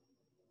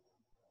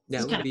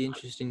that would be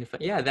interesting to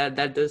find. Yeah,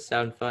 that does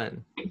sound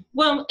fun.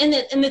 Well, and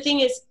the thing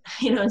is,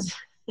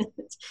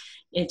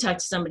 you talk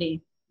to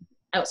somebody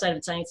outside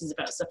of sciences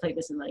about stuff like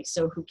this and like,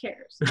 so who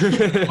cares?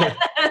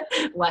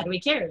 Why do we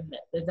care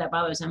if that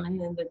bothers them?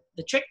 And then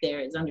the trick there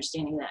is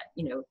understanding that,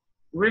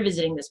 we're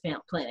visiting this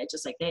planet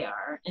just like they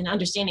are, and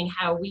understanding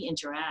how we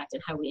interact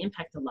and how we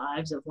impact the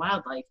lives of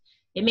wildlife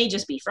It may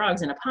just be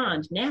frogs in a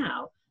pond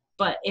now,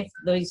 but if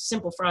those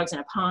simple frogs in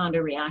a pond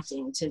are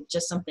reacting to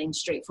just something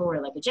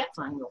straightforward like a jet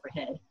flying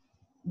overhead,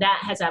 that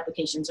has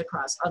applications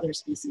across other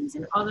species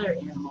and other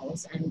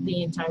animals and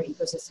the entire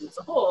ecosystem as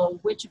a whole,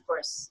 which of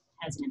course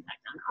has an impact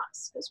on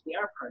us because we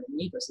are part of an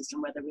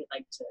ecosystem, whether we'd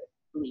like to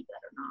believe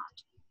that or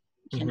not.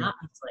 We cannot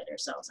isolate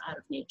ourselves out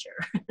of nature.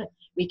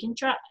 We can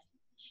try,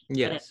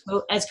 Yes.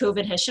 but as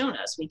COVID has shown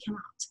us, we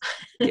cannot.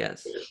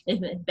 Yes. There's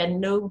been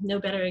no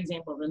better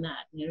example than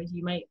that.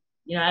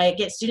 I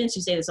get students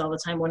who say this all the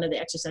time. One of the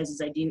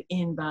exercises I do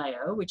in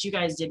bio, which you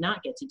guys did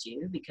not get to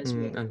do because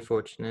we're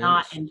unfortunate,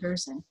 not in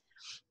person,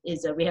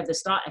 is we have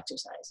this thought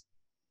exercise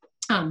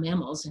on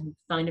mammals, and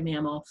find a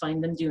mammal,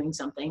 find them doing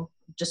something,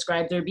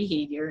 describe their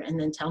behavior, and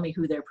then tell me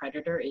who their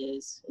predator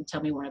is, and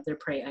tell me one of their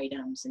prey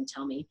items, and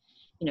tell me,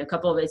 a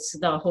couple of, it's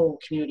the whole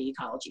community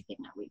ecology thing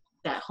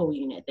that whole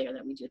unit there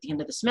that we do at the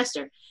end of the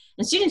semester.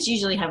 And students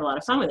usually have a lot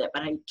of fun with it,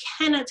 but I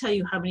cannot tell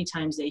you how many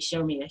times they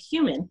show me a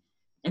human,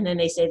 and then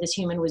they say this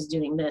human was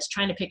doing this,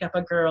 trying to pick up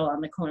a girl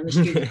on the corner of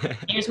the street.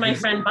 Here's my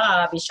friend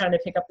Bob, he's trying to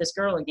pick up this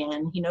girl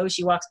again. He knows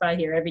she walks by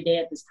here every day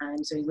at this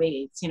time, so he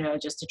waits,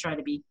 just to try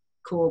to be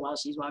cool while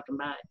she's walking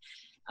by.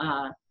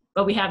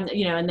 But we have,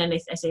 and then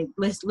I say,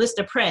 list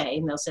a prey,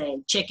 and they'll say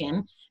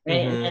chicken,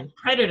 right? And then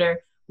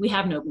predator, we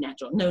have no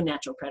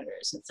natural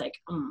predators. It's like,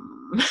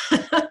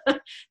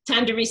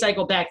 time to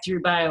recycle back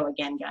through bio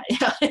again,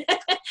 guys.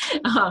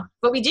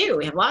 But we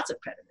have lots of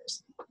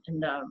predators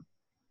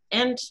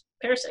and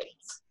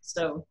parasites.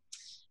 So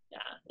yeah,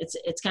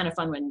 it's kind of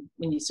fun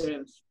when you sort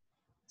of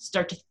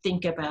start to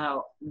think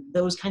about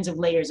those kinds of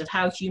layers of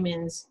how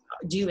humans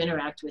do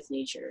interact with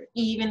nature,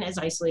 even as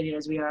isolated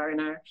as we are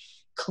in our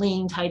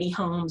clean, tidy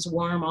homes,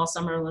 warm all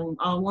summer long,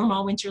 warm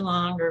all winter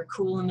long, or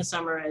cool in the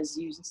summer as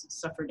you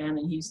suffer down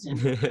in Houston.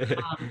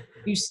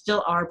 You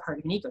still are part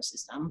of an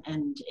ecosystem,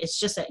 and it's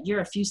just that you're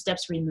a few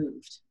steps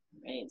removed,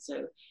 right?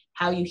 So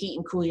how you heat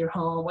and cool your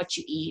home, what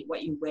you eat,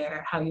 what you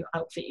wear, how you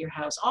outfit your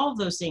house, all of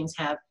those things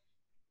have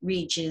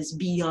reaches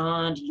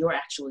beyond your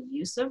actual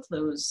use of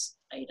those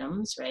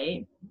items,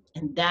 right?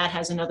 And that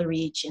has another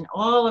reach, and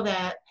all of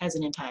that has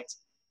an impact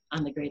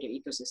on the greater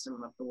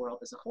ecosystem of the world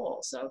as a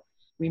whole. So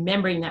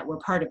remembering that we're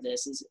part of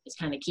this is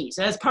kind of key.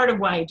 So that's part of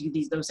why I do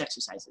those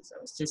exercises,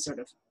 though, is to sort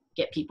of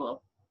get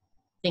people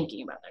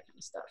thinking about that kind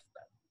of stuff.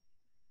 But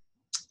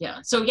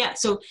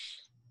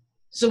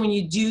so when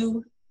you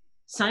do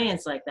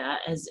science like that,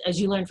 as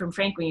you learned from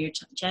Frank when you're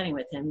chatting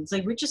with him, it's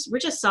like we're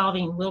just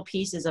solving little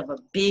pieces of a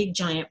big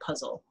giant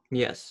puzzle.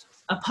 Yes.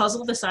 A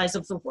puzzle the size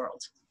of the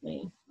world,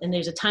 right? And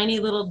there's a tiny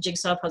little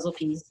jigsaw puzzle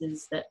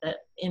pieces that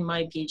in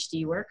my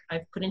PhD work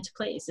I've put into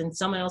place, and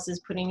someone else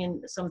is putting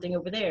in something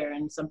over there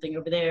and something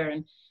over there,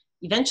 and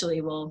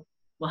eventually we'll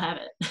have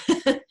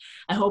it.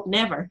 I hope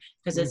never,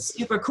 because it's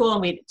super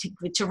cool, and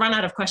to run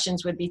out of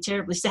questions would be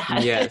terribly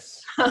sad.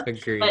 Yes,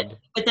 agreed.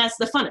 but that's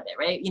the fun of it,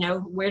 right?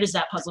 Where does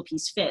that puzzle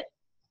piece fit,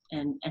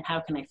 and how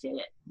can I fit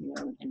it?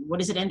 And what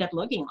does it end up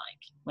looking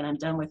like when I'm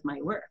done with my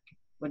work?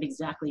 What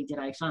exactly did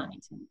I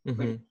find, and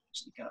where did it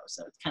actually go?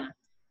 So it's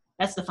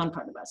that's the fun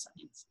part about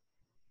science.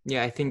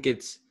 Yeah, I think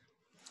it's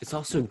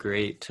also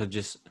great to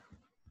just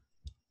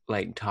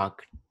like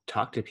talk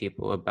to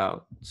people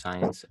about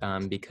science,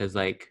 because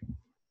like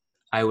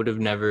I would have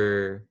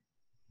never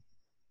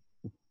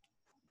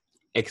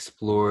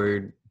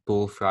explored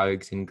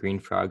bullfrogs and green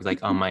frogs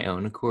like on my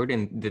own accord,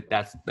 and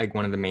that's like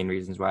one of the main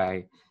reasons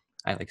why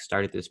I like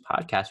started this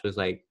podcast, was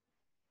like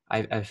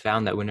I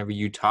found that whenever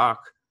you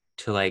talk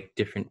to like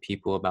different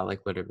people about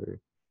like whatever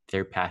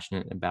they're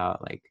passionate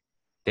about, like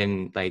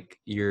then like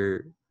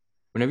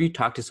whenever you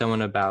talk to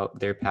someone about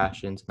their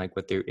passions and like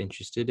what they're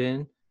interested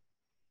in,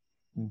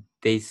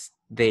 they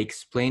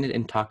explain it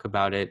and talk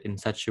about it in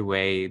such a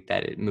way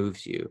that it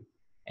moves you,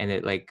 and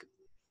it like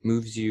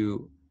moves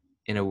you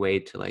in a way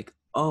to like,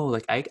 oh,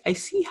 like I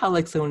see how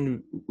like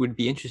someone would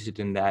be interested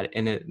in that,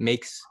 and it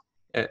makes,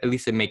 at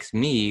least it makes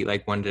me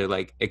like want to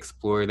like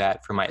explore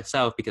that for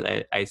myself, because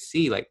I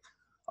see like,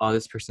 oh,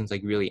 this person's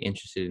like really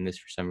interested in this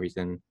for some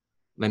reason.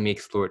 Let me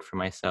explore it for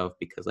myself,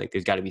 because like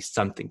there's got to be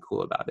something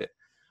cool about it.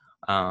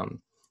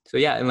 So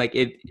yeah, and like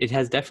it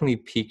has definitely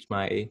piqued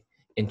my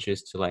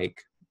interest to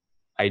like,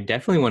 I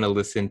definitely want to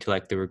listen to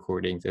like the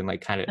recordings and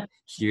like kind of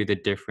hear the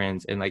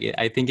difference. And like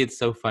I think it's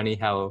so funny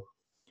how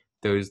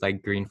those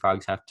like green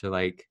frogs have to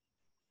like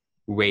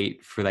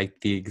wait for like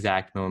the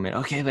exact moment.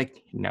 Okay,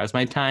 like now's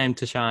my time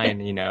to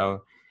shine,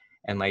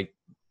 and like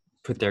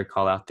put their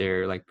call out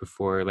there like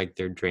before like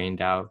they're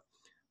drained out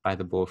by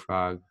the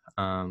bullfrog.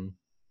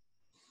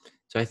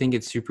 So I think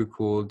it's super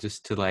cool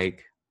just to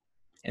like,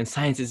 and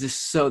science is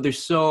just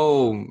there's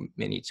so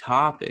many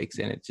topics,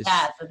 and it just,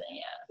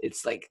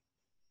 it's like,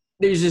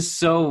 there's just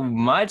so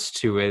much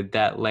to it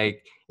that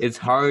like, it's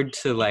hard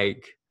to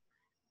like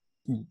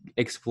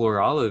explore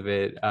all of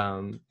it.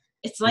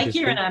 It's like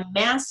you're in a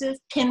massive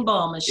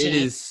pinball machine. It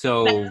is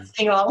so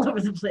all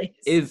over the place.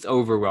 It's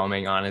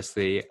overwhelming,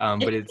 honestly.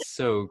 But it's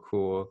so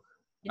cool.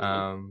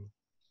 It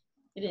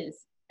is.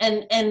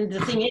 And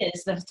the thing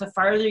is, the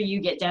farther you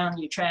get down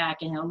your track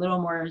and a little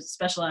more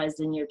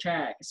specialized in your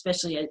track,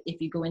 especially if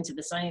you go into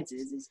the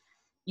sciences, is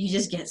you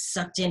just get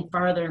sucked in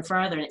farther and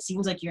farther, and it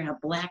seems like you're in a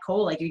black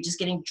hole, like you're just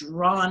getting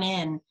drawn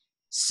in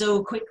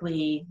so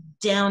quickly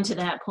down to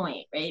that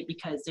point, right?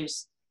 Because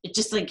it's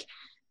just like,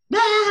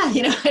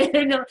 you know, I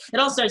don't know, it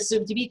all starts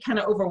to be kind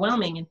of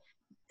overwhelming, and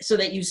so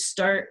that you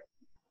start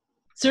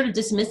sort of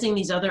dismissing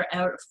these other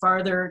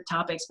farther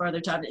topics,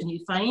 and you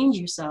find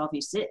yourself,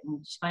 you sit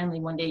and finally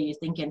one day you're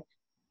thinking,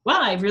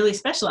 wow, I've really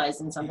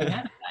specialized in something,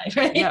 haven't I?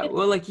 Right? Yeah,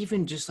 well, like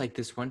even just like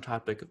this one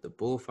topic of the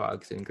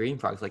bullfrogs and green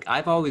frogs, like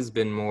I've always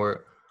been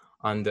more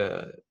on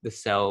the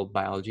cell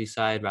biology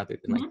side rather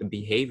than like the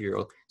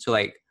behavioral. So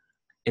like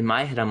in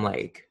my head, I'm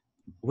like,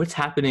 what's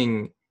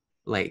happening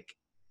like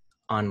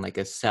on like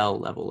a cell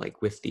level,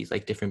 like with these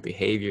like different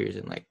behaviors,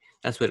 and like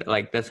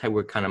that's how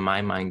where kind of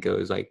my mind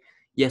goes. Like,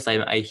 yes,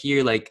 I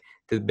hear like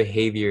the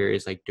behavior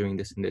is like doing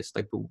this and this,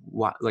 like, but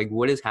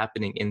what is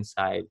happening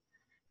inside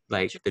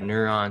like the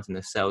neurons and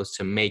the cells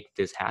to make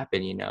this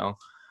happen, you know?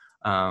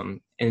 And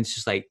it's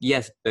just like,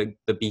 yes, the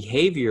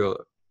behavioral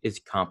is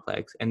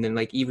complex, and then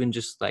like even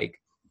just like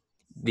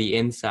the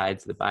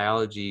insides, the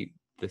biology,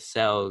 the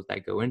cells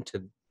that go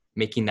into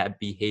making that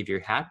behavior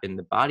happen,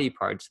 the body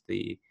parts,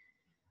 the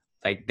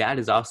like that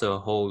is also a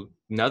whole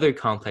another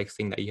complex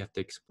thing that you have to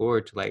explore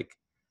to like,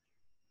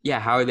 yeah,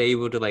 how are they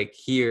able to like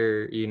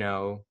hear, you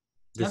know,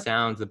 the Yep.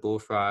 sounds, the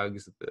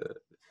bullfrogs,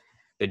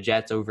 the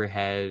jets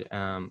overhead.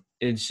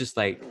 It's just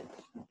like,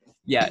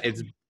 yeah,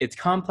 it's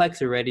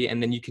complex already,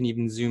 and then you can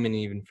even zoom in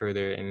even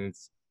further, and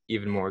it's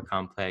even more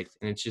complex,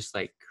 and it's just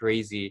like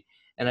crazy.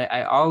 And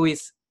I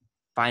always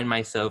find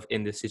myself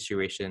in this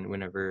situation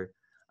whenever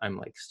I'm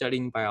like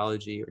studying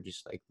biology or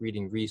just like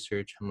reading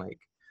research. I'm like,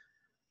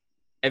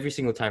 every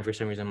single time for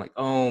some reason, I'm like,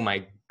 oh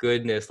my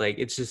goodness, like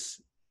it's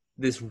just,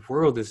 this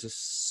world is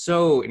just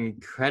so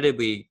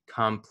incredibly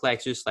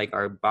complex, just like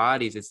our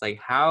bodies. It's like,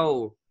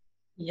 how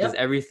does Yep.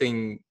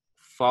 everything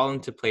fall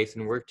into place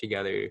and work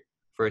together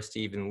for us to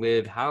even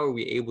live? How are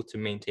we able to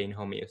maintain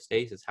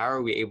homeostasis? How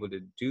are we able to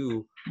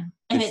do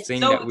And this it's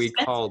thing so that we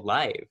expensive. call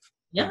life,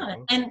 you Yeah,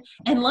 know?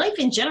 and life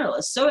in general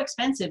is so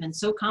expensive and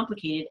so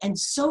complicated and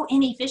so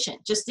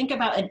inefficient. Just think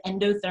about an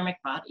endothermic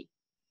body.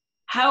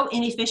 How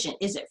inefficient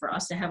is it for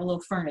us to have a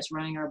little furnace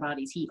running our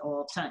body's heat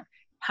all the time?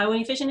 How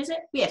inefficient is it?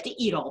 We have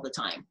to eat all the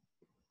time.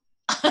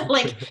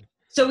 Like,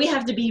 so we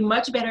have to be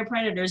much better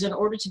predators in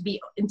order to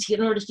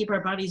keep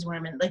our bodies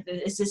warm, and like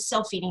it's this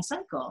self-feeding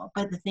cycle.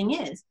 But the thing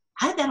is,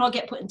 how did that all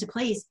get put into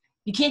place?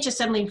 You can't just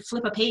suddenly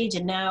flip a page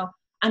and now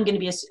I'm going to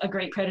be a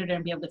great predator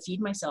and be able to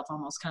feed myself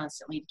almost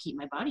constantly to keep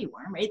my body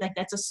warm, right? Like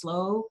that's a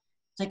slow,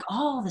 it's like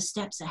all the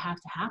steps that have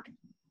to happen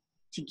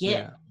to get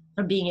Yeah.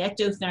 from being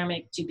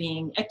ectothermic to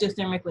being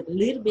ectothermic with a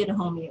little bit of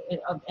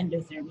of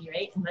endothermy,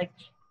 right? And like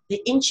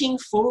the inching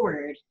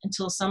forward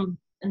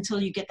until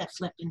you get that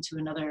flipped into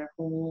another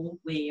whole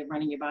way of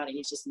running your body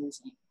is just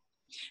insane.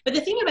 But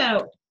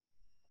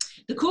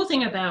the cool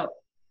thing about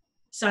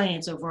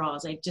science overall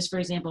is like, just for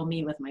example,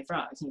 me with my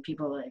frogs,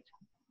 people are like,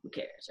 who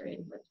cares, right?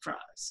 But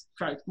frogs,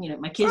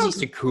 my kids used Frogs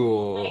to, are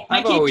cool. my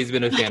I've kids, always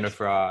been a fan of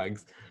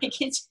frogs. my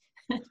kids,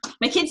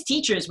 my kids'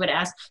 teachers would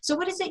ask, so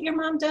what is it your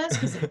mom does?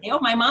 Because oh,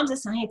 my mom's a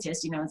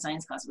scientist, in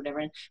science class or whatever.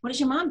 And what does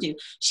your mom do?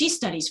 She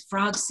studies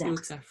frog Who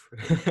looks sex.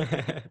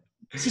 at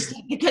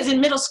Because in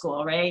middle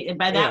school, right? And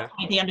by that yeah.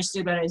 point, they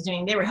understood what I was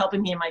doing. They were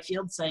helping me in my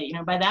field site.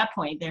 By that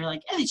point, they're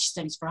like, oh, she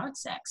studies frog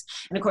sex.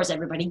 And of course,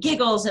 everybody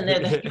giggles, and they're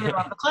the hero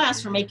of the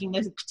class for making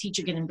the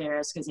teacher get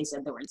embarrassed because they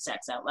said the word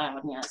sex out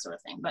loud and that sort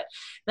of thing. But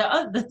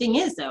the thing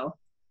is, though,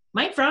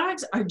 my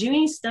frogs are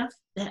doing stuff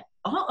that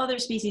all other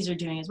species are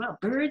doing as well.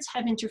 Birds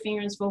have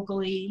interference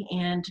vocally,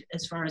 and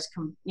as far as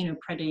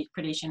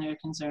predation are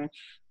concerned,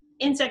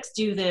 insects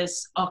do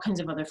this, all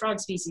kinds of other frog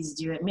species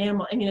do it,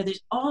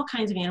 there's all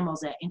kinds of animals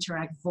that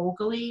interact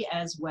vocally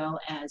as well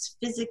as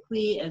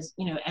physically,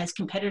 as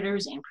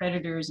competitors and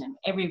predators and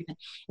everything.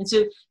 And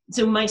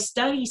so my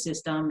study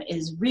system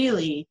is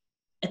really,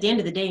 at the end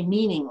of the day,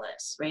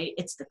 meaningless, right?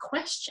 It's the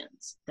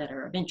questions that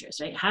are of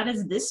interest, right? How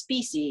does this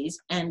species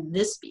and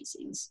this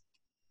species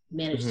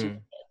manage to,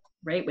 Mhm.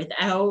 right,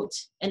 without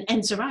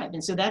and survive?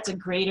 And so that's a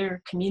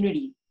greater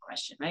community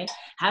question, right?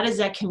 How does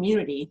that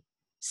community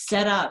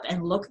set up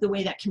and look the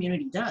way that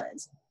community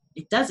does?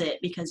 It does it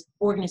because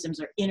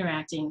organisms are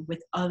interacting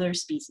with other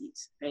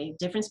species, right?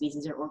 Different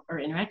species are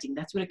interacting.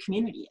 That's what a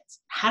community is.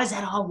 How does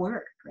that all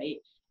work, right?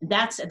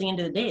 That's, at the end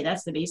of the day,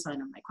 that's the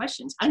baseline of my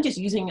questions. I'm just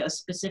using a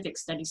specific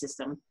study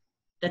system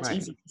that's Right.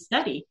 easy to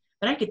study,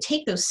 but I could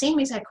take those same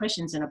exact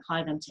questions and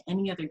apply them to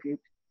any other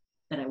group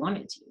that I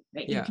wanted to,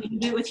 right? You Yeah. can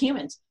do it with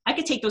humans. I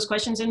could take those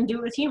questions and do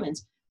it with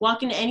humans.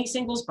 Walk into any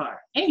singles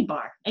bar, any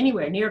bar,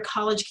 anywhere near a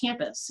college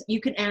campus. You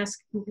can ask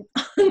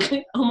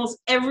almost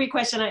every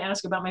question I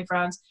ask about my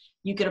frogs,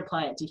 you could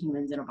apply it to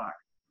humans in a bar,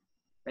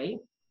 right?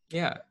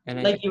 Yeah. And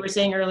I Like you were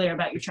saying earlier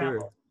about For your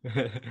sure.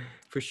 travel.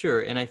 For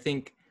sure. And I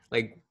think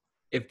like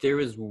if there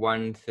was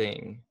one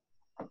thing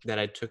that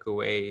I took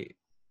away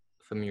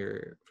from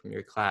your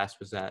class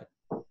was that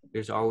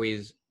there's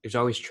always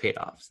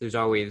trade-offs. There's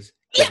always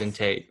give and Yes.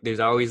 take. There's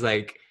always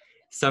like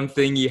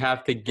something you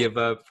have to give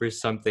up for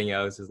something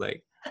else. Is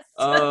like, That's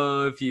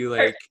oh, if you like,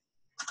 perfect.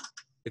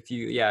 if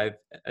you, yeah,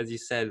 as you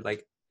said,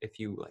 like if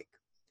you like,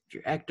 if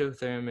you're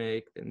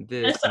ectothermic, then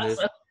That's this and this.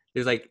 awesome.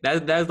 There's like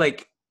that's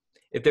like,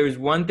 if there was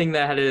one thing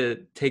that I had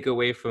to take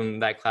away from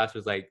that class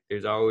was like,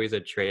 there's always a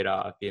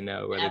trade-off, you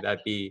know, whether that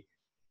be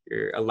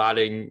you're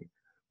allotting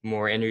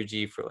more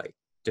energy for like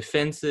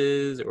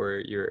defenses,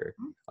 or you're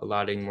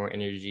allotting more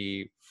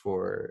energy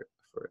for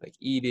like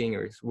eating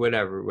or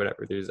whatever.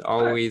 There's Sure.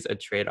 always a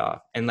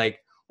trade-off. And like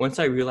once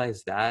I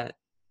realized that,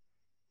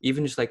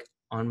 even just like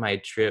on my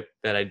trip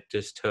that I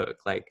just took,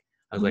 like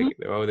I was Hmm. like,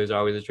 oh, there's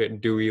always a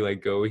trade. Do we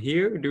like go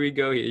here? Or do we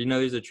go here? You know,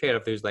 there's a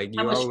trade-off. There's like,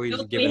 How you're much always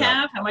fuel do we giving up.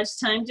 have? How much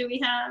time do we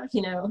have?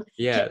 Am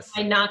Yes.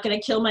 I not going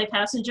to kill my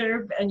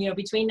passenger? And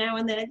between now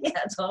and then, yeah,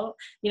 it's all.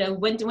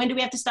 When do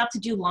we have to stop to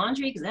do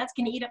laundry? Because that's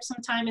going to eat up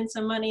some time and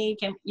some money.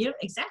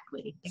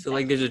 Exactly, So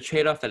like exactly. there's a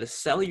trade-off at a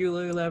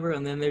cellular level,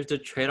 and then there's a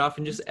trade-off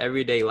in just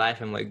everyday life.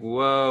 I'm like,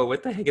 whoa,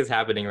 what the heck is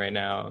happening right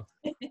now?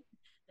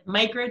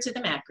 Micro to the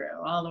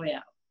macro, all the way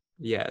out.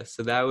 Yeah,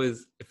 so that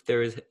was, if there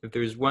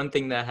was one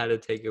thing that I had to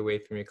take away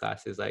from your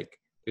classes, like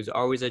there's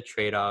always a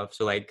trade-off.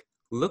 So like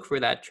look for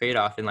that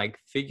trade-off and like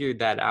figure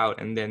that out,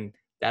 and then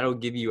that'll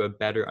give you a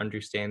better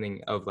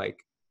understanding of like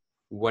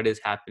what is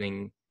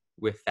happening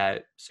with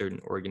that certain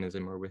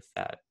organism or with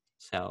that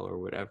cell or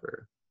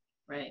whatever.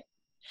 Right.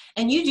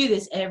 And you do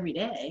this every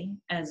day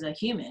as a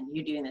human.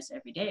 You're doing this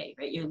every day,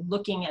 right? You're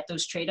looking at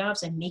those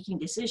trade-offs and making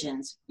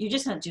decisions. You're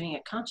just not doing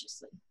it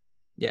consciously,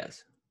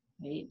 Yes.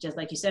 right? Just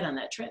like you said on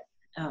that trip.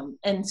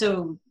 And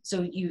so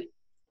you,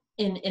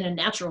 in a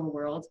natural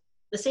world,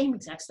 the same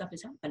exact stuff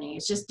is happening.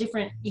 It's just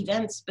different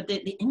events, but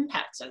the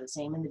impacts are the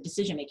same, and the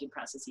decision-making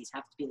processes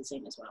have to be the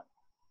same as well.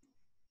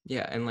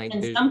 Yeah, and like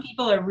And there's, some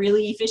people are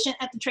really efficient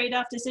at the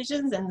trade-off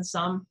decisions, and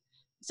some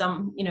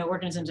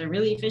organisms are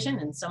really efficient,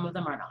 and some of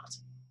them are not.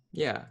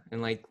 yeah,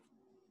 and like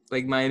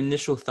my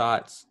initial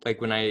thoughts,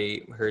 like when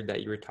I heard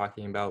that you were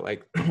talking about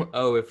like,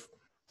 oh, if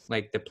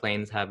like the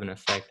planes have an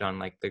effect on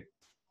like the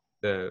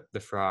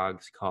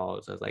frogs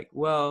calls, I was like,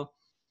 well,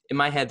 in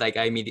my head, like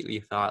I immediately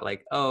thought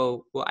like,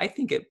 oh, well, I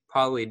think it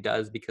probably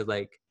does, because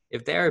like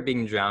if they are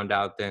being drowned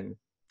out, then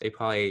they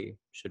probably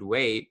should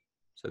wait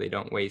so they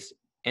don't waste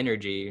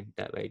energy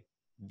that like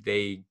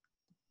they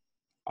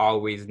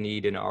always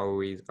need and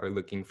always are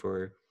looking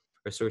for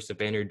a source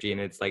of energy. And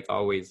it's like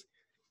always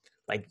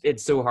like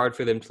it's so hard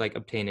for them to like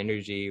obtain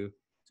energy.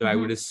 So I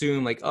Mm-hmm. would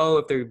assume like,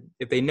 oh,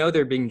 if they know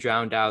they're being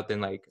drowned out,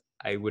 then like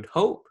I would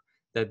hope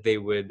that they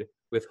would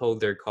withhold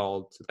their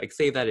call to like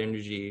save that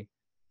energy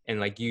and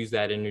like use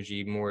that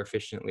energy more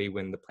efficiently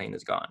when the plane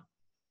is gone.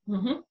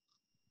 Mm-hmm.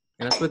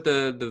 And that's what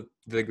the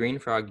green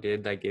frog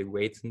did. Like it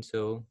waits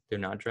until they're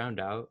not drowned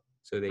out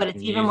so they But it's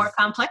can even more use.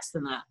 complex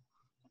than that,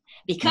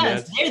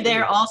 because That's they're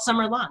there true. all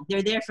summer long.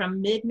 They're there from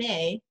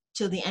mid-May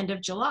till the end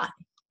of July.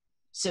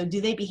 So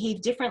do they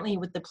behave differently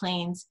with the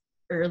planes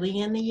early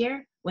in the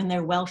year when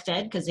they're well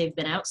fed because they've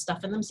been out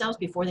stuffing themselves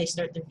before they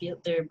start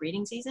their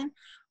breeding season?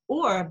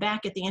 Or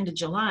back at the end of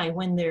July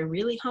when they're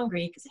really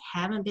hungry because they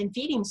haven't been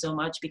feeding so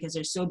much because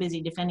they're so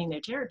busy defending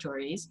their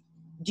territories,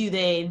 do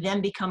they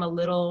then become a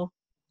little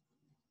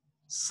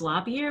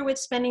sloppier with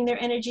spending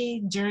their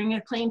energy during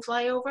a plane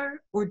flyover?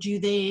 Or do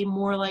they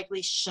more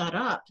likely shut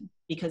up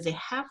because they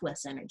have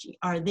less energy?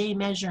 Are they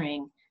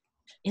measuring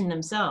in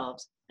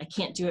themselves, I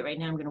can't do it right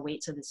now, I'm going to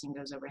wait till this thing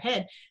goes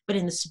overhead? But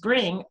in the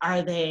spring,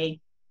 are they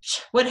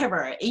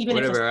whatever,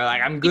 Whatever.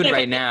 Like I'm even good if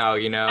right now,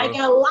 you I know.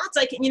 got lots,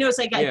 I can, it's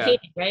like I Yeah. paid,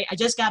 right? I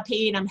just got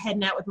paid, I'm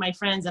heading out with my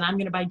friends, and I'm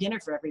going to buy dinner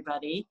for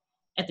everybody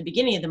at the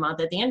beginning of the month.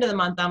 At the end of the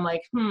month, I'm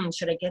like,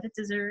 should I get a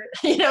dessert?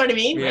 You know what I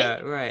mean, right? Yeah.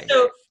 Right.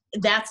 So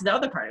that's the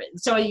other part of it.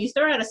 So you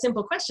throw out a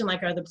simple question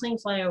like, are the plane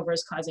flyovers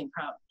causing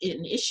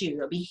an issue,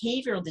 a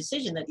behavioral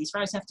decision that these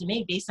frogs have to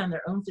make based on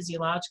their own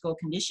physiological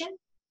condition,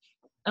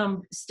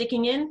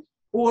 sticking in?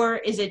 Or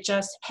is it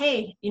just,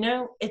 hey,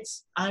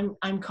 it's I'm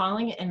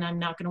calling and I'm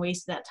not going to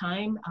waste that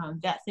time,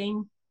 that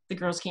thing, the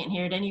girls can't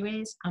hear it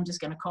anyways, I'm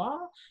just going to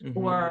call? Mm-hmm.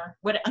 Or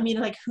what, I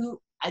mean, like,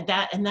 who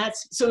that, and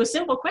that's so a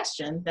simple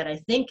question that I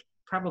think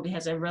probably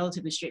has a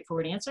relatively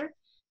straightforward answer,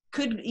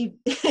 could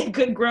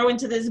could grow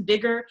into this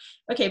bigger,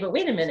 okay, but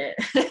wait a minute,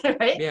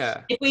 right?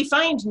 Yeah. If we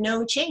find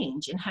no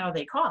change in how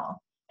they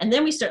call, and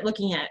then we start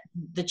looking at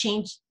the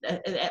change,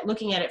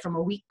 looking at it from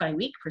a week by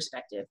week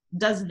perspective,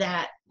 does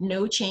that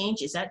no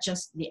change, is that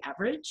just the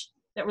average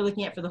that we're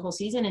looking at for the whole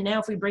season? And now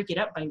if we break it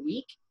up by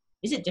week,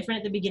 is it different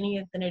at the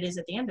beginning than it is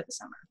at the end of the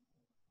summer?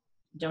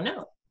 Don't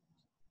know.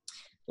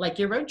 Like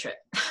your road trip,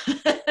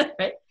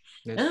 right?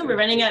 That's Oh, we're true.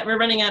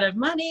 running out of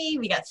money.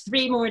 We got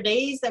 3 more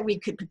days that we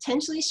could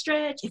potentially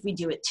stretch. If we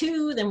do it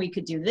 2, then we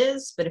could do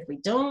this. But if we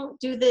don't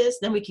do this,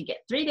 then we could get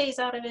 3 days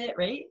out of it,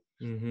 right?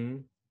 Mm-hmm.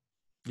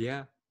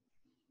 Yeah.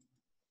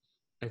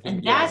 I think,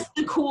 And yeah, that's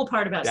the cool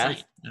part about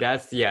science.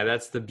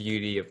 that's the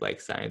beauty of like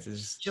science.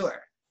 It's just,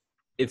 Sure.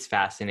 it's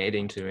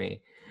fascinating to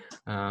me.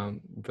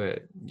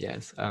 But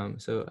yes,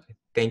 so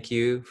thank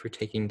you for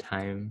taking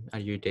time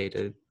out of your day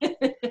to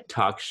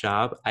talk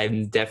shop.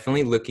 I'm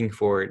definitely looking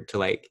forward to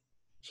like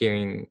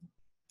hearing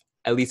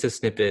at least a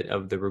snippet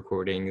of the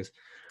recordings.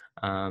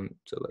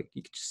 So like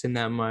you could just send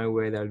that my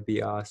way. That would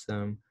be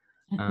awesome.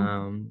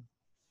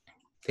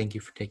 Thank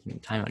you for taking the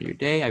time out of your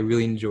day. I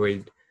really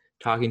enjoyed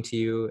talking to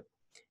you,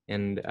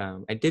 and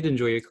I did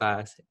enjoy your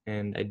class,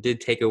 and I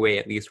did take away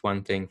at least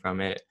one thing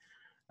from it.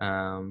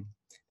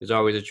 There's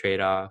always a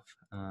trade-off.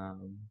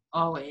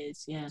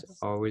 Always, yes. There's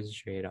always a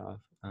trade-off.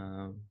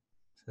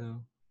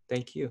 So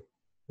thank you.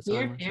 That's all I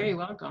You're want to very say.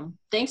 welcome.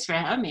 Thanks for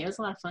having me. It was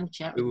a lot of fun to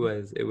chat with you.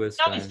 It was It's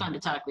always fun. fun to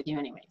talk with you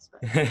anyways.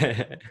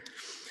 But.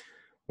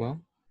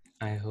 Well,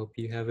 I hope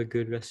you have a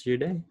good rest of your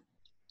day.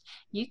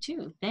 You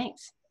too.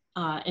 Thanks.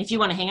 If you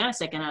want to hang on a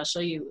second, I'll show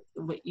you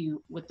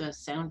what the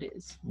sound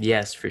is.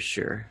 Yes, for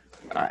sure.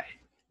 All right.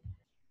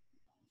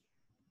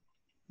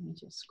 Let me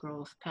just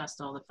scroll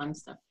past all the fun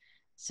stuff.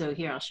 So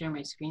here, I'll share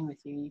my screen with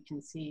you. You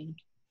can see.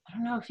 I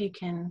don't know if you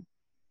can.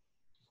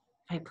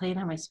 If I play it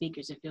on my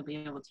speakers, if you'll be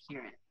able to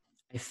hear it.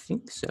 I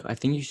think so. I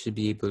think you should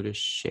be able to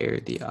share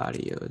the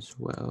audio as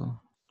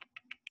well.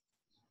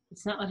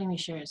 It's not letting me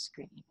share a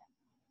screen.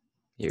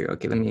 Here,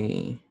 okay, let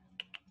me.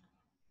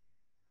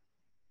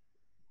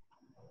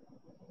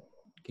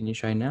 Can you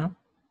try now?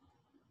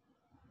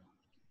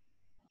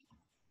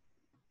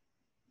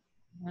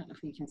 I don't know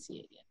if you can see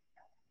it yet.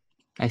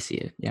 I see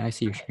it. Yeah, I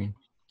see your screen.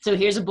 So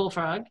here's a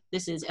bullfrog.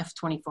 This is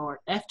F24,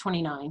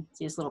 F29.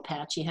 See this little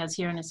patch he has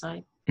here on his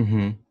side?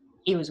 Mm-hmm.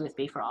 He was with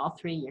me for all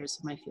 3 years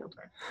of my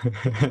fieldwork.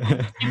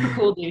 Super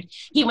cool dude.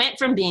 He went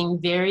from being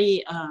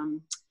very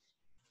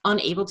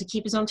unable to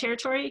keep his own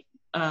territory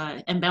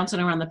and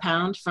bouncing around the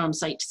pound from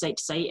site to site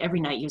to site.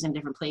 Every night he was in a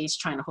different place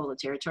trying to hold a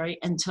territory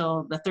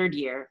until the 3rd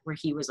year, where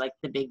he was like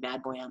the big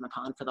bad boy on the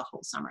pond for the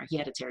whole summer. He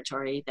had a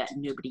territory that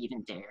nobody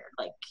even dared,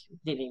 like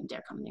they didn't even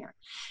dare come near.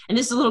 And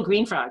this is a little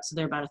green frog, so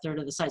they're about 1/3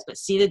 of the size. But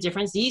see the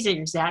difference? These are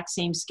exact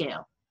same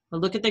scale.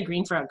 But look at the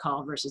green frog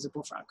call versus a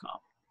bullfrog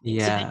call.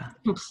 Yeah. So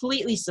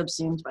completely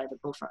subsumed by the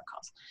bullfrog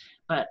calls.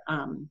 But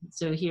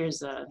so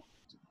here's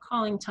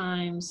calling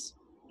times.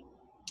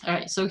 All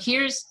right, so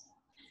here's,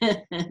 oh,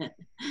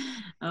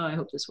 I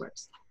hope this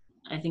works.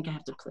 I think I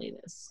have to play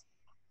this.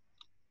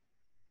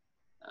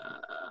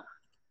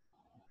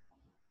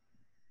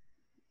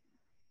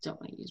 Don't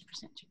want to use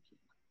percentage.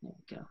 There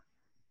we go.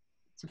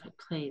 So if I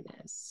play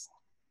this.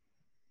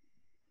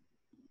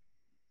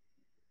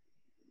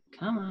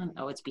 Come on.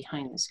 Oh, it's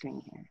behind the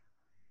screen here.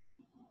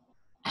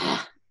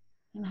 I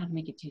don't know how to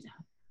make it do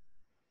that.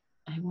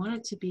 I want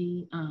it to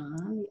be on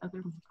the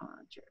other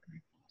monitor.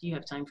 Do you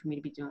have time for me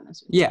to be doing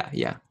this? Yeah.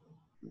 Okay,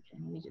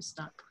 let me just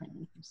stop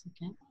playing for a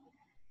second.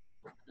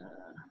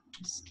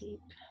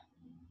 Escape.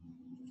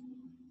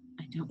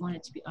 I don't want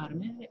it to be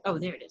automatic. Oh,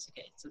 there it is.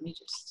 Okay, so let me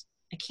just,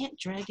 I can't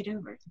drag it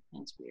over.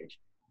 That's weird.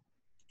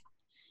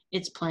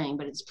 It's playing,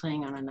 but it's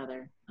playing on the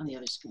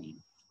other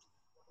screen.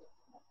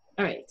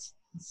 All right,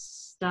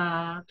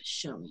 stop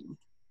showing.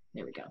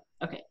 There we go.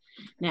 Okay,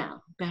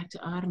 now back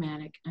to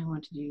automatic. I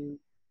want to do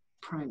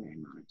primary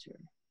monitor.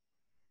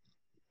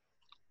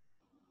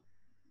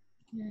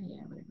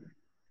 Yeah, whatever.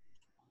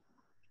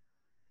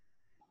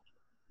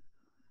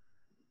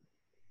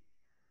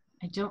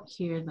 I don't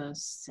hear the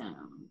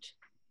sound.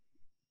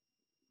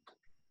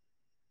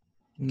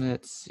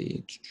 Let's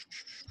see.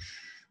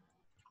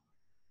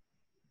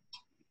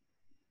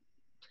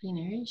 Play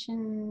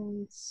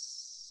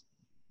narrations.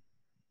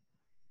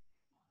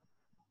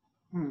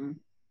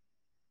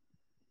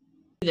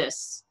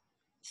 This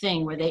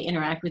thing where they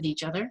interact with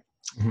each other.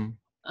 Mm-hmm.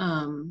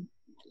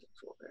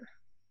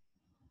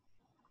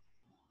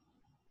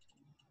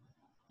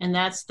 And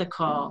that's the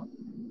call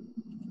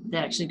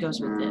that actually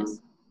goes with this.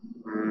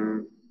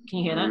 Can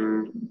you hear that?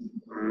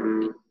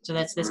 So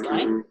that's this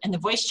guy, and the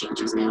voice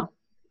changes now.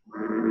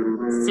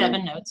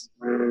 7 notes.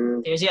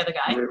 There's the other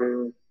guy.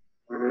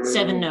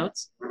 7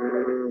 notes.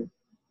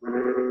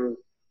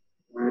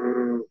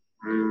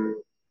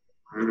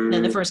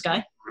 Then the first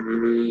guy.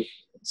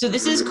 So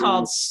this is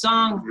called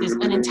song. There's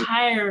an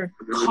entire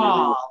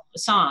call, a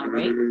song,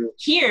 right?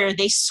 Here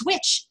they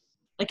switch,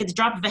 like at the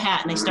drop of a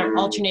hat, and they start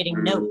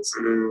alternating notes.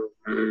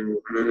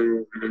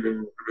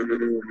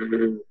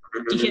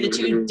 Do you hear the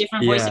 2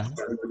 different voices?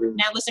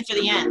 Now listen for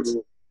the end.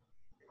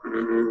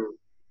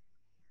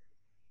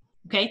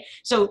 Okay,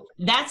 so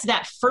that's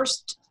that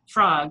first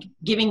frog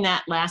giving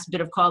that last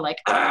bit of call, like,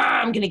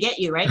 I'm gonna get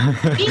you, right?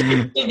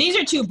 These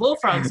are 2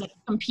 bullfrogs that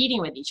are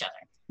competing with each other.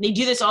 They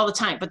do this all the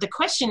time, but the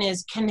question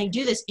is, can they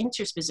do this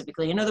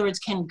interspecifically? In other words,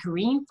 can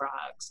green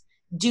frogs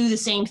do the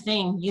same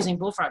thing using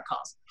bullfrog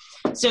calls?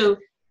 So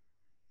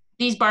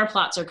these bar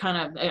plots are kind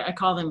of, I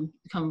call them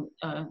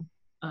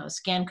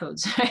scan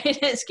codes,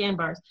 right? Scanning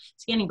bars.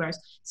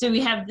 So we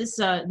have this,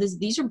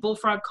 these are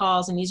bullfrog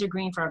calls and these are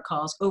green frog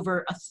calls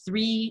over a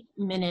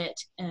 3-minute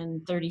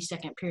and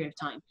 30-second period of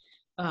time.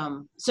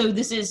 So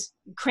this is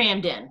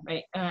crammed in,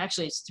 right?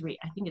 Actually, it's 3.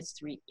 I think it's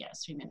 3. Yeah,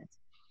 it's 3 minutes.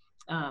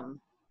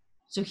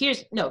 So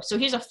here's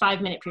a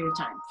 5-minute period of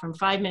time. From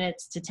 5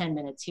 minutes to 10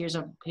 minutes, here's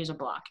a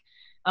block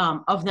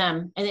of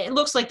them. And it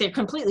looks like they're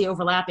completely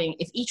overlapping.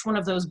 If each one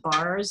of those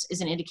bars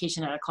is an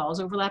indication that a call is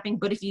overlapping,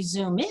 but if you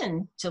zoom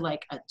in to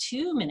like a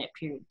 2-minute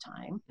period of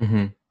time,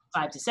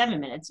 5 to 7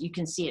 minutes, you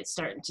can see it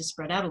starting to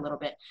spread out a little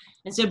bit.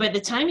 And so by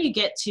the time you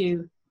get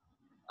to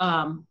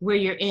where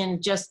you're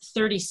in just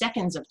 30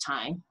 seconds of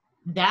time,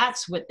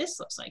 that's what this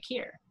looks like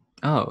here.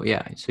 Oh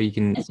yeah, so you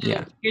can, So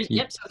yeah.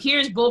 so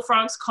here's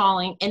bullfrogs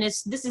calling, and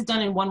this is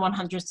done in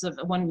 1/100th of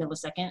 1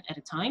 millisecond at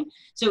a time.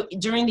 So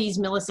during these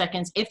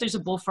milliseconds, if there's a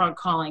bullfrog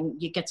calling,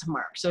 you get to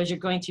mark. So as you're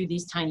going through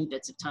these tiny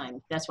bits of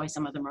time, that's why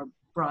some of them are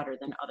broader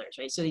than others,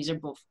 right? So these are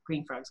both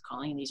green frogs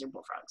calling, and these are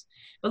bullfrogs.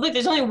 But look,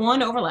 there's only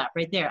one overlap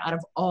right there out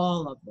of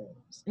all of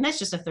those, and that's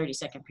just a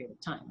 30-second period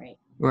of time, right?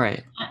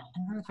 Right. I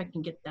don't know if I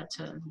can get that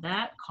to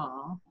that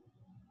call.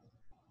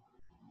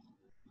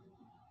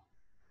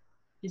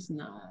 Is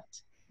not.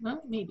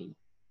 Well, maybe.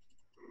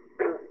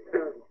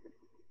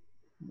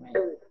 Right.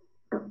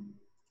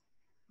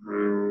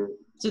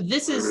 So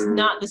this is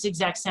not this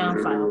exact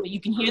sound file, but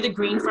you can hear the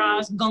green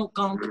frogs, gunk,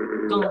 gunk,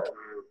 gunk.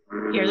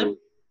 Hear them?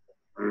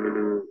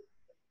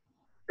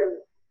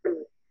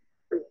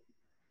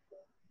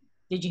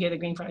 Did you hear the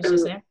green frogs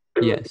just there?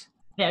 Yes.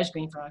 There's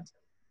green frogs.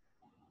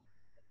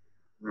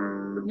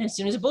 And as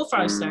soon as a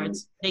bullfrog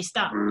starts, they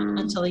stop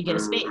until they get a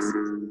space.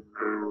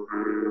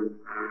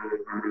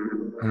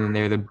 And then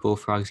there are the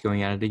bullfrogs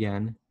going at it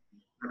again.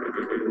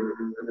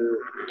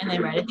 And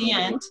then right at the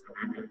end,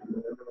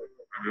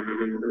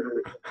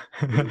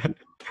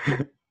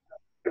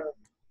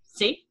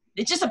 see,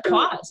 it's just a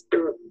pause.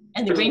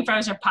 And the green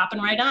frogs are popping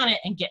right on it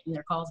and getting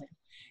their calls in.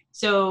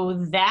 So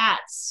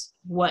that's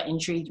what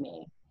intrigued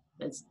me,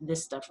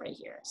 this stuff right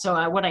here.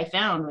 So what I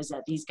found was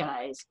that these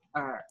guys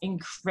are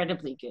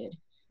incredibly good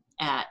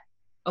at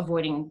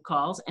avoiding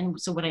calls. And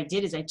so what I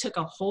did is I took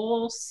a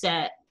whole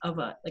set of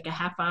like a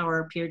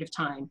half-hour period of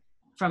time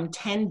from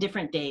 10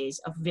 different days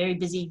of very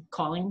busy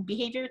calling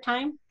behavior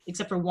time,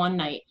 except for one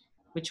night,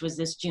 which was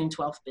this June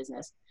 12th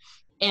business.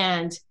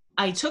 And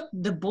I took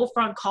the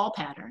bullfrog call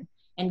pattern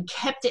and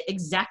kept it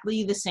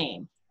exactly the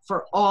same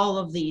for all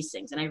of these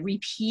things. And I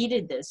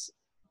repeated this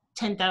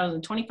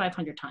 10,000,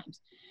 2,500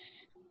 times.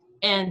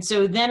 And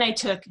so then I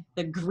took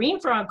the green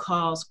frog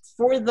calls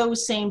for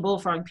those same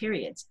bullfrog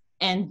periods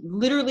and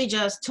literally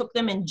just took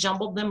them and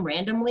jumbled them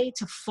randomly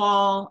to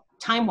fall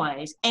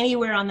time-wise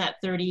anywhere on that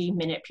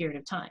 30-minute period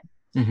of time.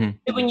 Mm-hmm.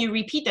 So when you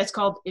repeat, that's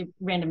called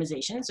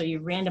randomization. So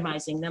you're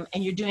randomizing them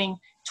and you're doing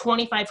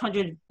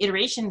 2,500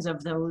 iterations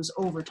of those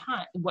over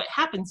time. What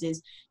happens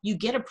is you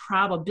get a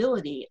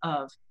probability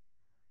of,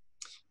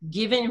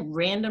 given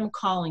random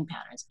calling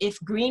patterns, if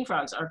green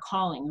frogs are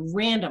calling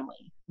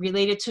randomly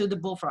related to the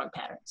bullfrog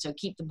pattern, so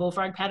keep the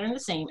bullfrog pattern the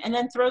same and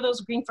then throw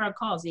those green frog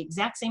calls, the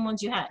exact same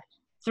ones you had,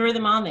 throw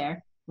them on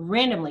there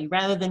randomly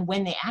rather than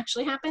when they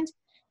actually happened.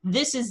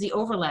 This is the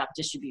overlap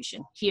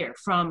distribution here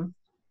from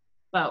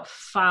about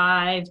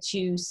 5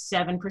 to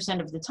 7%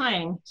 of the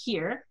time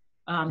here,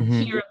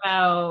 here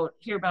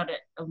about at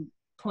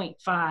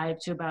 0.5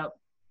 to about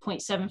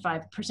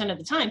 0.75% of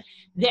the time,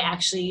 they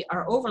actually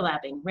are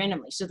overlapping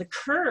randomly. So the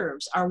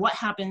curves are what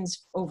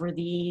happens over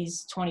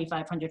these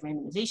 2,500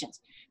 randomizations.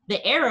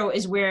 The arrow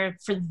is where,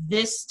 for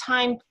this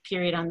time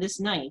period on this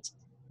night,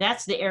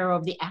 that's the arrow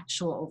of the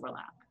actual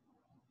overlap.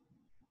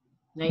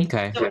 Right?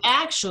 Okay. So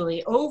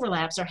actually,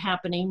 overlaps are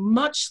happening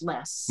much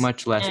less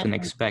than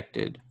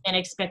expected. And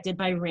expected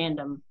by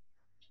random.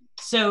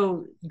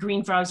 So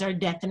green frogs are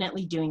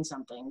definitely doing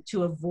something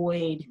to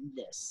avoid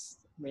this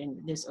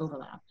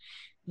overlap.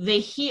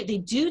 They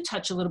do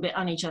touch a little bit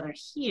on each other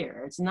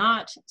here. It's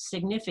not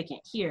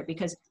significant here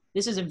because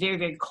this is a very,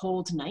 very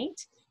cold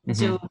night. And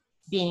so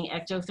being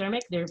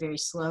ectothermic, they're very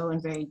slow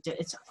and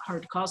it's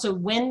hard to call. So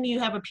when you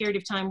have a period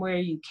of time where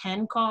you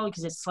can call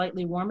because it's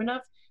slightly warm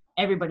enough,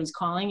 everybody's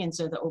calling, and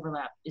so the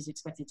overlap is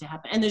expected to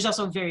happen. And there's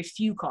also very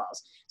few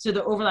calls, so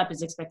the overlap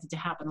is expected to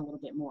happen a little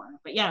bit more.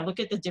 But yeah,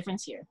 look at the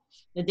difference here.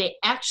 That they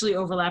actually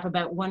overlap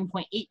about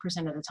 1.8%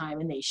 of the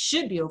time, and they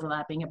should be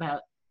overlapping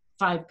about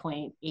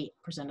 5.8%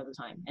 of the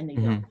time, and they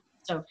don't.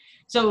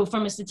 So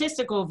from a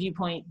statistical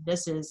viewpoint,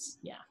 this is,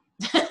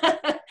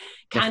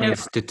 kind of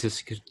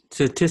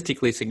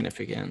statistically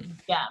significant.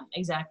 Yeah,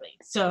 exactly.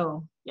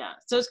 So yeah,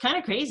 so it's kind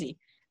of crazy.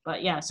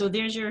 But yeah, so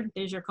there's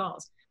your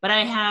calls. But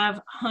I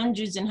have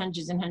hundreds and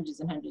hundreds and hundreds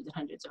and hundreds and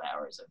hundreds of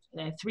hours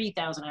I have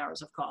 3,000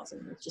 hours of calls,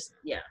 and it's just,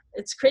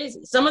 it's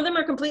crazy. Some of them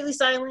are completely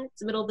silent.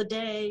 It's the middle of the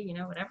day,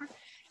 whatever.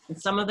 And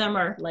some of them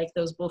are like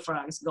those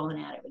bullfrogs going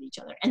at it with each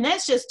other. And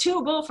that's just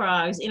two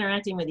bullfrogs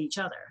interacting with each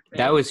other. Right?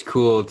 That was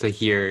cool to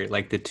hear,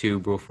 like the two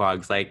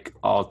bullfrogs like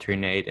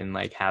alternate and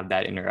like have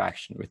that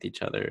interaction with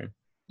each other.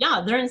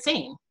 Yeah, they're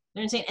insane.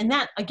 They're insane. And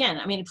that, again,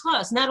 I mean,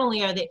 plus not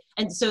only are they,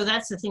 and so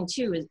that's the thing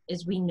too,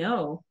 is we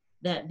know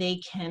that they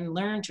can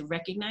learn to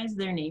recognize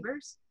their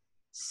neighbors.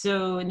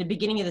 So in the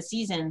beginning of the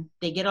season,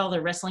 they get all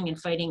their wrestling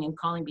and fighting and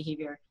calling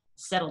behavior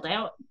settled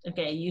out.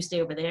 Okay, you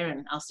stay over there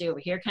and I'll stay over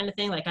here kind of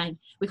thing. Like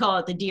we call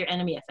it the dear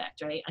enemy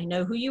effect, right? I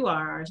know who you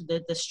are,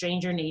 the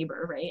stranger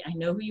neighbor, right? I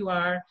know who you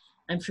are,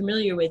 I'm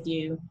familiar with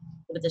you,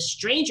 but if the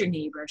stranger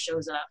neighbor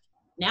shows up,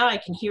 now I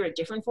can hear a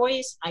different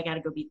voice, I gotta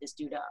go beat this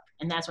dude up.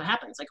 And that's what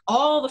happens. Like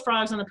all the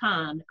frogs on the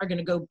pond are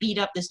gonna go beat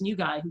up this new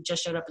guy who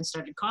just showed up and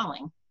started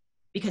calling.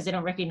 because they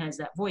don't recognize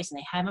that voice and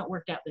they haven't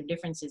worked out their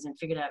differences and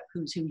figured out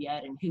who's who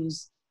yet and who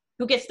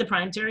gets the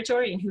prime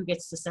territory and who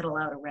gets to settle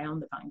out around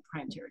the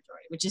prime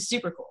territory, which is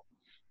super cool.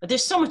 But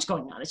there's so much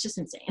going on. It's just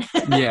insane.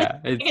 Yeah.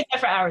 I get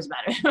that for hours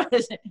about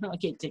it. I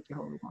can't take your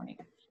whole morning.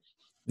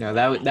 No,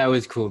 that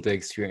was cool to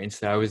experience.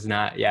 That was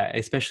not, yeah,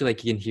 especially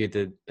like you can hear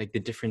the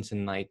difference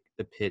in like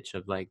the pitch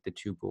of like the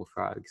two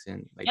bullfrogs,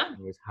 and like Yeah.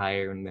 one was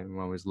higher and then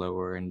one was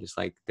lower, and just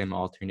like them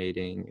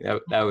alternating.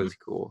 That was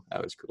cool.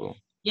 That was cool.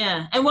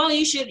 Yeah, and while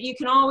you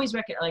can always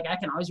like I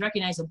can always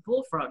recognize a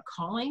bullfrog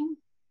calling,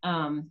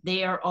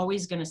 they are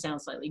always going to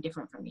sound slightly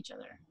different from each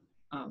other,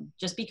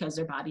 just because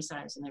their body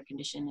size and their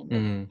condition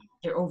and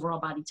their overall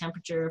body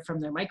temperature from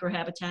their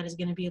microhabitat is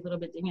going to be a little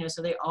bit,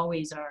 so they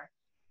always are,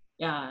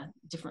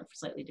 different,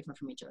 slightly different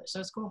from each other. So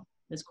it's cool.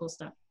 It's cool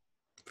stuff.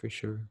 For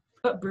sure.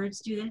 But birds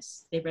do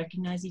this. They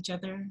recognize each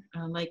other,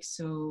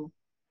 so,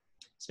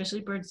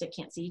 especially birds that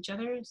can't see each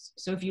other.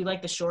 So if you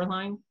like the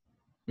shoreline.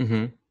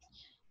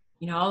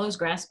 All those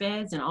grass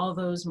beds and all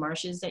those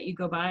marshes that you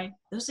go by,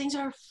 those things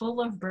are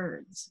full of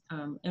birds.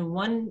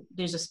 And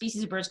there's a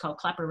species of birds called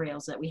clapper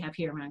rails that we have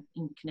here around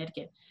in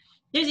Connecticut.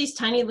 There's these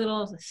tiny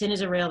little, thin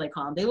as a rail, they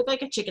call them. They look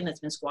like a chicken that's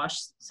been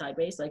squashed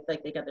sideways, like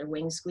they got their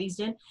wings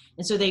squeezed in.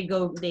 And so they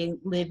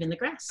live in the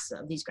grass,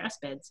 these grass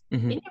beds.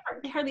 They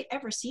hardly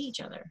ever see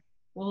each other.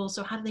 Well,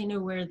 so how do they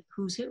know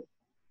who's who,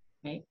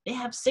 right? They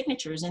have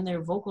signatures, and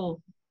their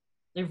vocal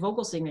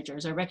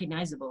signatures are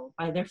recognizable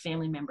by their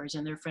family members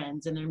and their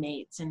friends and their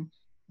mates and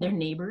their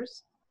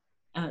neighbors.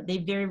 They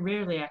very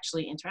rarely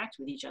actually interact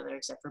with each other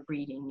except for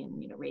breeding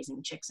and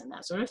raising chicks and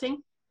that sort of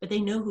thing. But they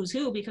know who's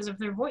who because of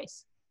their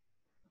voice.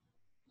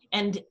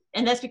 And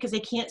that's because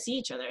they can't see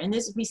each other. And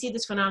we see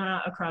this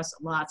phenomena across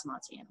lots and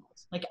lots of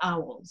animals, like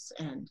owls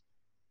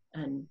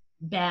and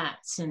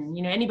bats and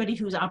anybody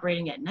who's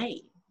operating at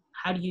night.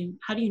 How do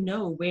you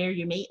know where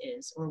your mate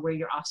is or where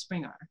your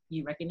offspring are?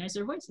 You recognize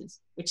their voices,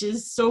 which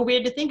is so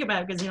weird to think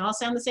about because they all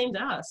sound the same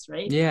to us,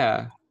 right?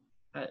 Yeah.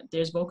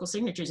 There's vocal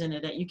signatures in there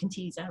that you can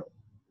tease out,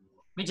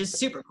 which is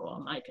super cool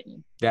in my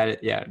opinion.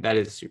 That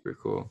is super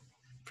cool,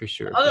 for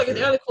sure.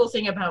 The other cool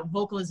thing about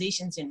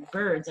vocalizations in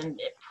birds, and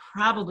it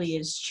probably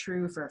is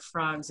true for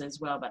frogs as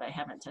well, but I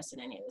haven't tested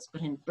any of this,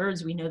 but in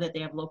birds we know that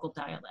they have local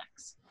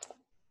dialects.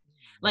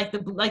 Like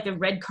the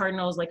red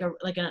cardinals, like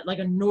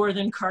a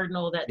northern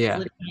cardinal that's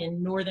living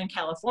in Northern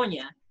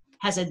California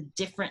has a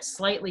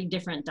slightly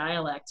different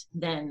dialect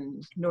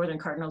than northern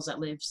cardinals that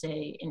live,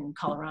 say, in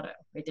Colorado.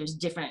 Right? There's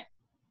different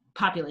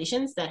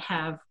populations that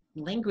have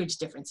language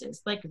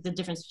differences, like the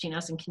difference between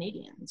us and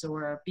Canadians,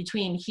 or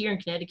between here in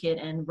Connecticut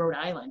and Rhode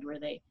Island, where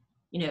they,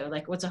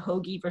 like what's a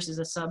hoagie versus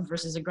a sub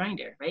versus a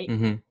grinder, right?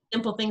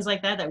 Simple things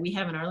like that we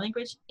have in our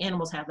language,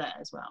 animals have that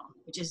as well,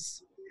 which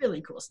is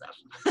really cool stuff.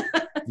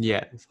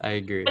 Yes, I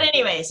agree. But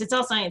anyways, it's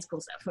all science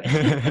cool stuff.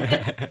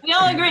 We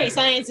all agree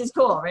science is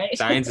cool, right?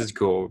 Science is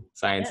cool.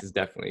 Science is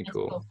definitely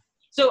cool.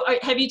 So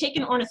have you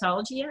taken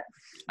ornithology yet?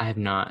 I have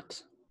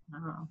not.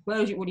 Oh. What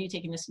are you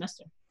taking this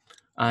semester?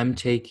 I'm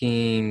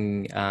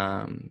taking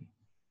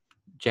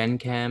Gen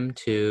Chem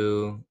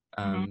 2,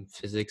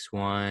 Physics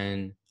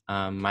 1,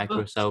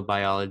 Microcell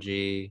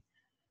Biology,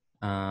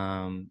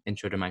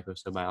 Intro to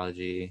Microcell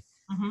Biology.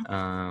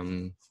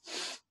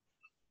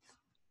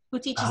 Who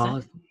teaches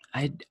that?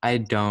 I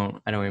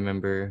don't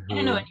remember who I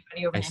don't know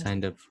anybody over I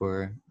signed up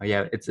for. Oh,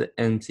 yeah, it's an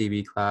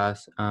MCB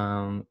class.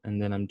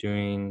 And then I'm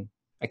doing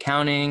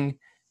accounting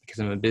because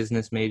I'm a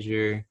business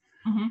major.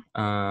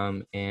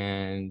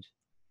 And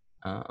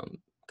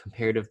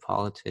comparative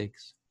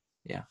politics.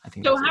 Yeah, I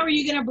think. So how are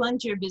you going to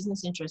blend your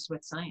business interests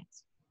with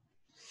science?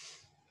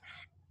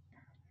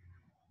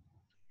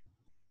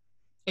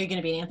 Are you going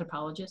to be an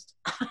anthropologist?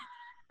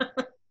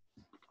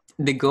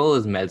 The goal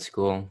is med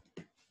school,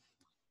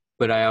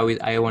 but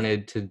I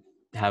wanted to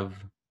have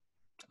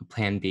a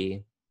plan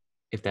B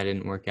if that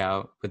didn't work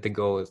out. But the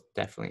goal is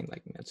definitely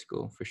like med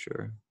school for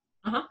sure.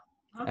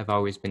 I've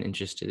always been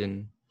interested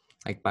in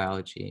like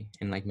biology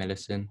and like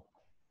medicine.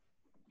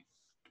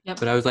 Yep.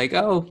 But I was like,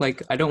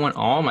 I don't want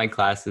all my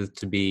classes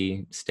to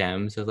be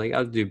STEM. So I was like,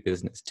 I'll do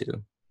business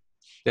too.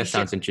 That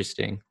sounds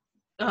interesting.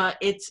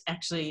 It's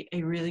actually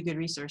a really good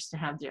resource to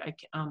have there.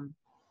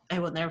 I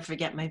will never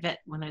forget my vet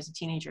when I was a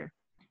teenager.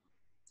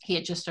 He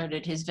had just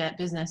started his vet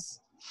business,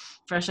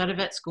 fresh out of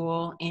vet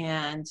school,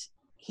 and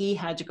he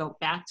had to go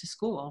back to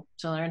school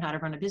to learn how to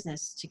run a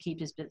business to keep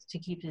his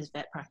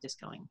vet practice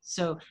going.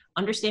 So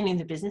understanding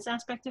the business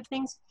aspect of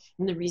things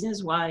and the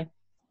reasons why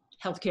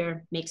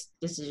healthcare makes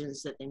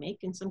decisions that they make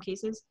in some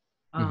cases,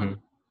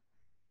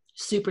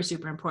 super,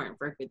 super important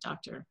for a good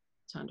doctor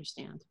to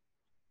understand.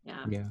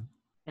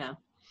 Yeah.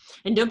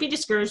 And don't be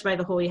discouraged by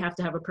the whole, you have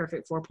to have a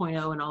perfect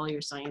 4.0 in all your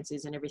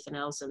sciences and everything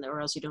else,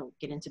 or else you don't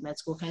get into med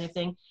school kind of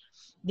thing.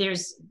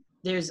 There's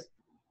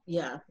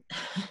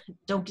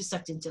don't get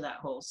sucked into that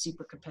whole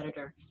super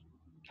competitor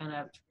kind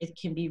of, it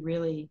can be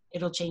really,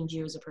 it'll change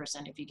you as a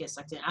person if you get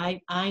sucked in.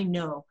 I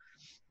know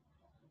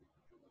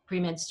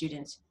pre-med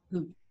students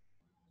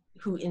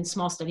who in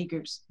small study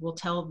groups will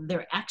tell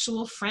their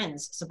actual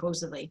friends,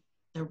 supposedly,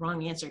 the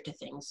wrong answer to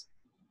things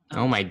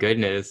Oh my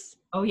goodness.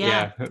 Oh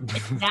yeah, Yeah.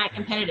 it's that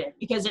competitive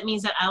because it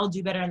means that I'll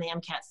do better on the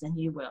MCATs than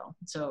you will.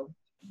 So,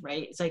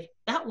 right, it's like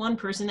that one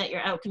person that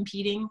you're out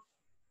competing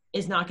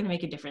is not going to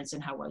make a difference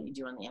in how well you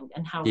do on the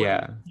and how well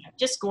Yeah.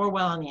 just score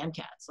well on the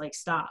MCATs. Like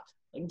stop,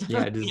 like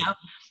Yeah, just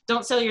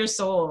don't sell your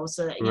soul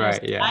so that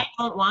right, I yeah.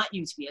 don't want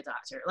you to be a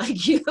doctor,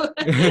 like you,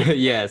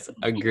 Yes,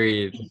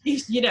 agreed.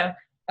 you know.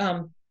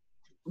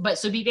 But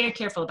so be very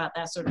careful about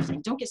that sort of thing.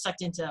 Don't get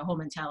sucked into a whole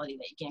mentality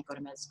that you can't go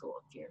to med school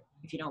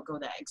if you don't go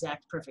that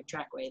exact perfect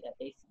track way that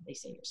they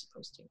say you're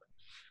supposed to. But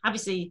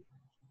obviously,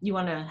 you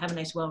want to have a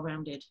nice,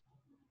 well-rounded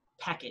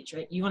package,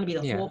 right? You want to be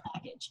the Yeah, whole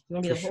package. You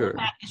want to for be the whole sure.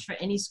 package for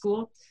any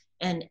school.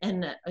 And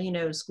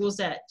schools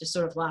that just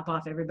sort of lop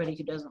off everybody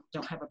who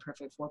don't have a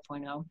perfect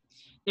 4.0,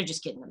 they're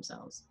just kidding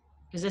themselves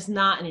because it's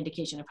not an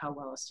indication of how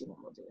well a student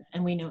will do.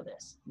 And we know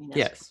this. I mean,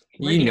 Yes.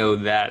 we're You here. know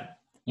that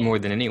Yeah, more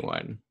than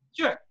anyone.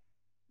 sure. Yes.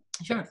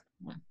 Sure.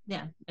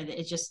 Yeah.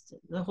 It's just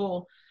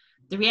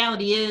the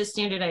reality is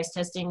standardized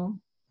testing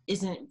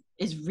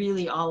is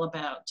really all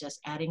about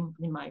just adding,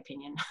 in my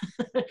opinion,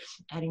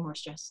 adding more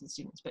stress to the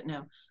students, but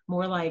no,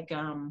 more like,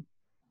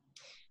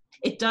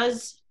 it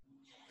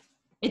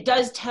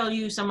does tell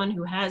you someone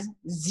who has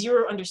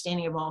zero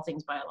understanding of all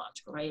things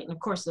biological, right? And of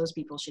course those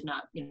people should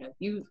not,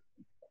 you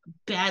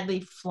badly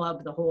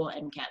flub the whole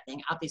MCAT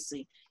thing.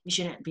 Obviously you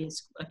shouldn't be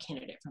a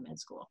candidate for med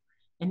school.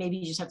 And maybe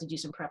you just have to do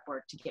some prep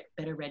work to get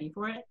better ready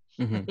for it.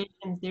 Mm-hmm. But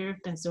there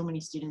have been so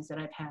many students that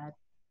I've had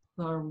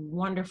who are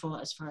wonderful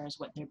as far as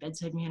what their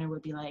bedside manner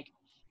would be like,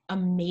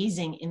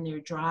 amazing in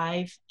their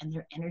drive and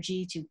their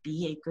energy to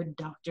be a good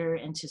doctor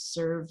and to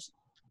serve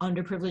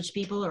underprivileged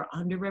people or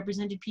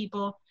underrepresented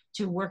people,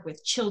 to work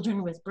with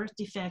children with birth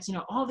defects,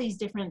 all these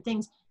different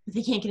things, but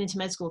they can't get into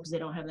med school because they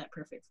don't have that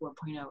perfect 4.0.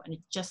 And it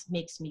just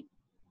makes me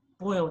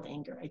boil with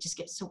anger. I just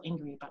get so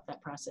angry about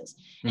that process.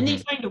 And they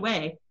Mm-hmm. find a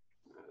way.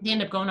 They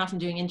end up going off and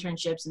doing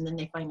internships, and then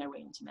they find their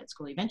way into med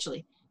school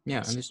eventually. Yeah,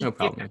 It's and just there's a no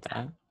problem different with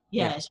path. that.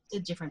 Yeah, Yeah. it's just a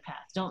different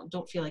path.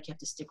 Don't feel like you have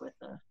to stick with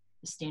the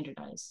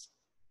standardized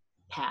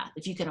path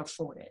if you can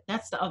afford it.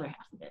 That's the other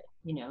half of it.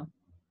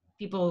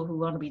 People who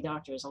want to be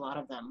doctors, a lot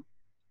of them,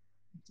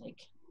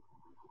 like,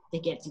 they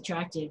get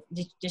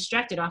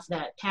distracted off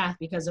that path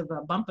because of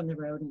a bump in the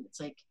road, and it's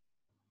like,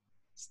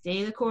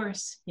 stay the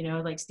course,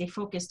 like stay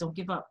focused, don't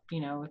give up.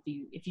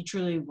 If you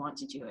truly want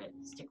to do it,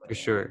 stick with For it.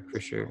 sure, for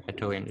sure. I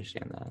totally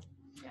understand that.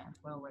 Yeah,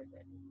 well worth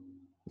it.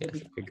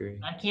 Yes, I agree.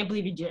 I can't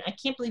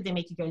believe they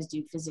make you guys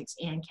do physics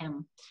and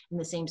chem in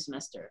the same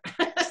semester.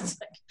 It's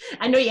like,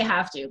 I know you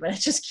have to, but I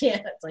just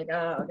can't. It's like,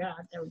 oh god,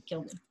 that would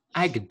kill me.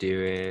 I could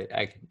do it.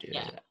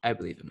 Yeah. I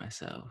believe in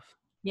myself.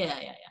 Yeah.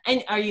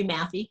 And are you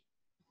mathy?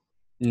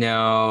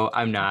 No,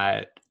 I'm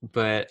not.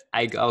 But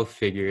I'll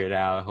figure it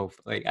out.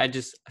 Hopefully,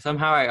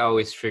 I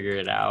always figure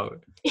it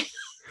out.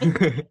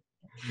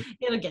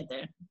 It'll get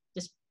there.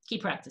 Just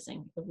keep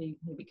practicing. It'll be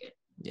good.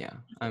 Yeah,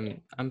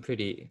 I'm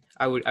pretty.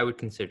 I would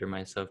consider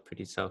myself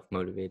pretty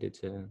self-motivated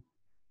to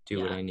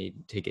do what I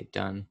need to get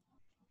done.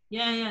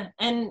 Yeah.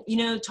 And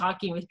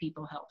talking with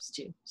people helps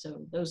too.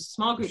 So those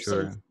small For group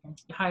studies sure.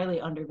 are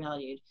highly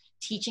undervalued.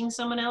 Teaching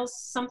someone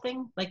else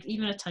something, like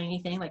even a tiny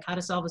thing, like how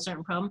to solve a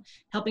certain problem,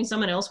 helping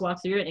someone else walk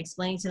through it and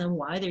explaining to them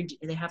why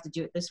they have to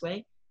do it this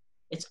way.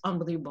 It's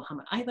unbelievable how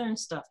much I learn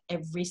stuff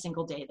every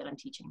single day that I'm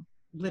teaching.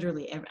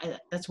 Literally,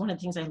 that's one of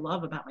the things I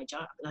love about my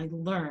job.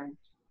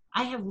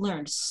 I have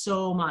learned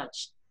so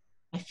much.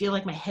 I feel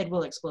like my head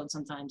will explode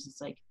sometimes.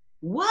 It's like,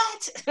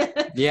 what?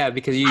 Yeah,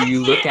 because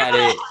you look at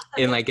it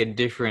in like a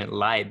different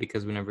light,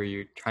 because whenever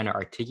you're trying to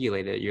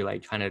articulate it, you're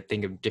like trying to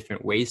think of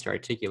different ways to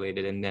articulate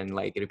it, and then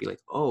like it'll be like,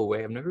 oh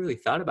wait, I've never really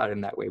thought about it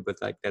in that way, but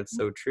like that's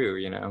so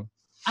true,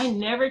 I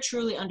never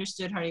truly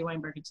understood Hardy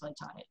Weinberg until I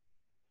taught it.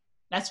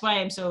 That's why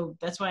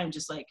I'm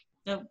just like,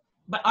 no.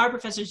 But our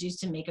professors used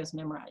to make us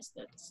memorize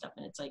that stuff,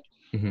 and it's like,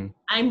 Mm-hmm.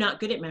 I'm not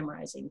good at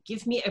memorizing.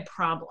 Give me a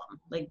problem.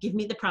 Like, give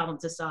me the problem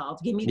to solve.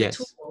 Give me the Yes.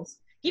 tools.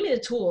 Give me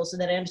the tools so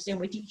that I understand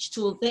with each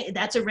tool.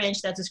 That's a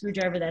wrench. That's a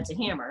screwdriver. That's a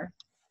hammer.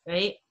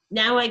 Right?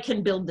 Now I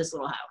can build this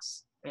little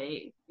house.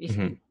 Right? If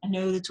Mm-hmm. I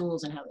know the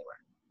tools and how they work.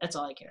 That's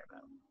all I care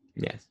about.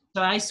 Yes.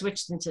 So I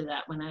switched into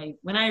that when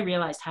I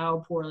realized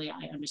how poorly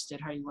I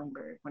understood Hardy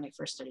Weinberg when I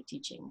first started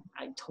teaching.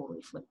 I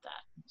totally flipped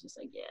that. Just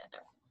like, yeah, no,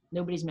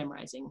 nobody's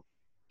memorizing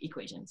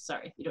equations.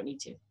 Sorry, you don't need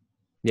to.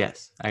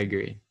 Yes, I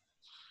agree.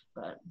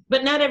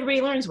 But not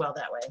everybody learns well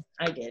that way.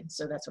 I did,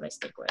 so that's what I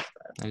stick with.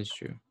 That is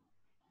true.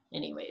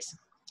 Anyways,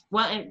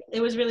 well, it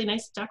was really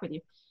nice to talk with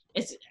you.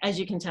 It's, as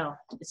you can tell,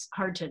 it's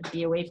hard to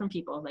be away from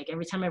people. Like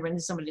every time I run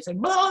into somebody, it's like,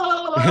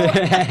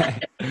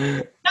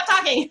 stop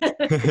talking.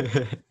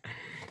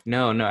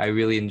 No, I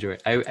really enjoy.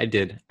 I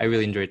did. I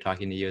really enjoyed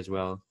talking to you as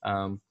well.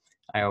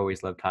 I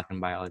always love talking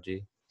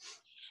biology.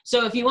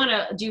 So if do you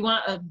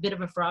want a bit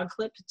of a frog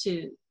clip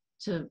to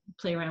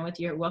play around with?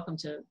 You're welcome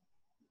to.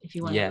 If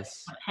you want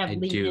Yes, to have I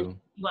lead do. in,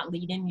 you want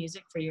lead in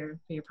music for your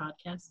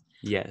podcast.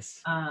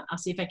 Yes. I'll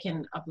see if I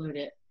can upload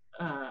it.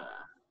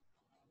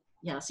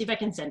 I'll see if I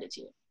can send it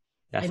to you.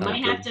 That I sounds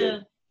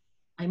good.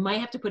 might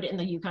have to put it in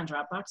the Yukon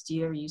Dropbox. Do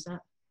you ever use that?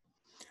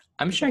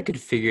 I'm sure I could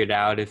figure it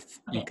out if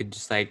you could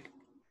just like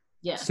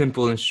Yeah.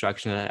 simple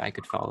instruction that I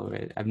could follow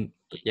it.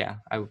 But yeah,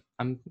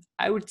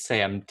 I would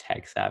say I'm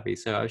tech savvy,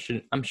 so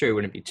I'm sure it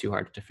wouldn't be too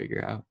hard to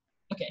figure out.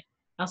 Okay.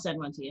 I'll send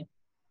one to you.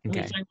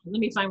 Okay. Let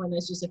me find one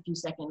that's just a few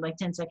seconds, like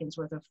 10 seconds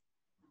worth of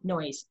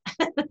noise.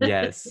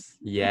 Yes.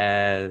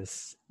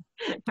 Yes.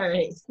 All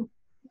right. All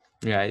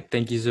right.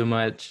 Thank you so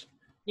much.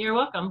 You're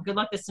welcome. Good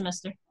luck this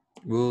semester.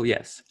 Well,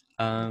 yes.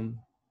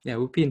 Yeah,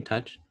 we'll be in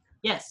touch.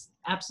 Yes,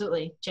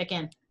 absolutely. Check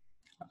in.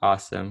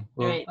 Awesome.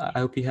 All Well, right. I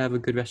hope you have a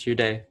good rest of your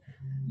day.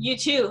 You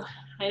too.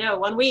 I know.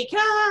 1 week.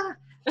 Ah!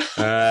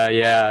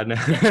 Yeah. No.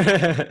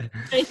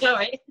 I know,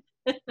 right?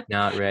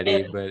 Not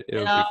ready, but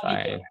it'll It'll be all be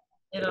good. fine.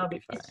 It'll Be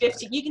be. It's fine.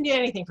 15. You can do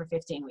anything for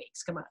 15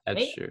 weeks. Come on, That's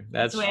right? true.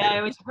 That's the That's way I true.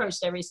 always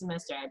approached every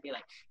semester. I'd be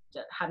like,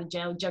 how to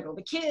juggle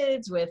the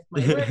kids with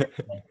my work,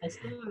 with my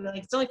school.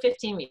 Like, it's only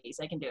 15 weeks.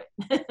 I can do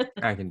it.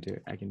 I can do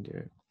it. I can do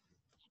it.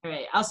 All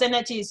right. I'll send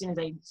that to you as soon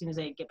as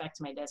I get back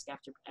to my desk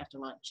after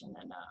lunch, and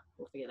then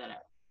we'll figure that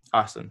out.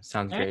 Awesome.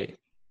 Sounds All right. great.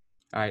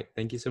 All right.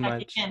 Thank you so Talk to you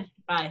much. again.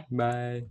 Bye. Bye.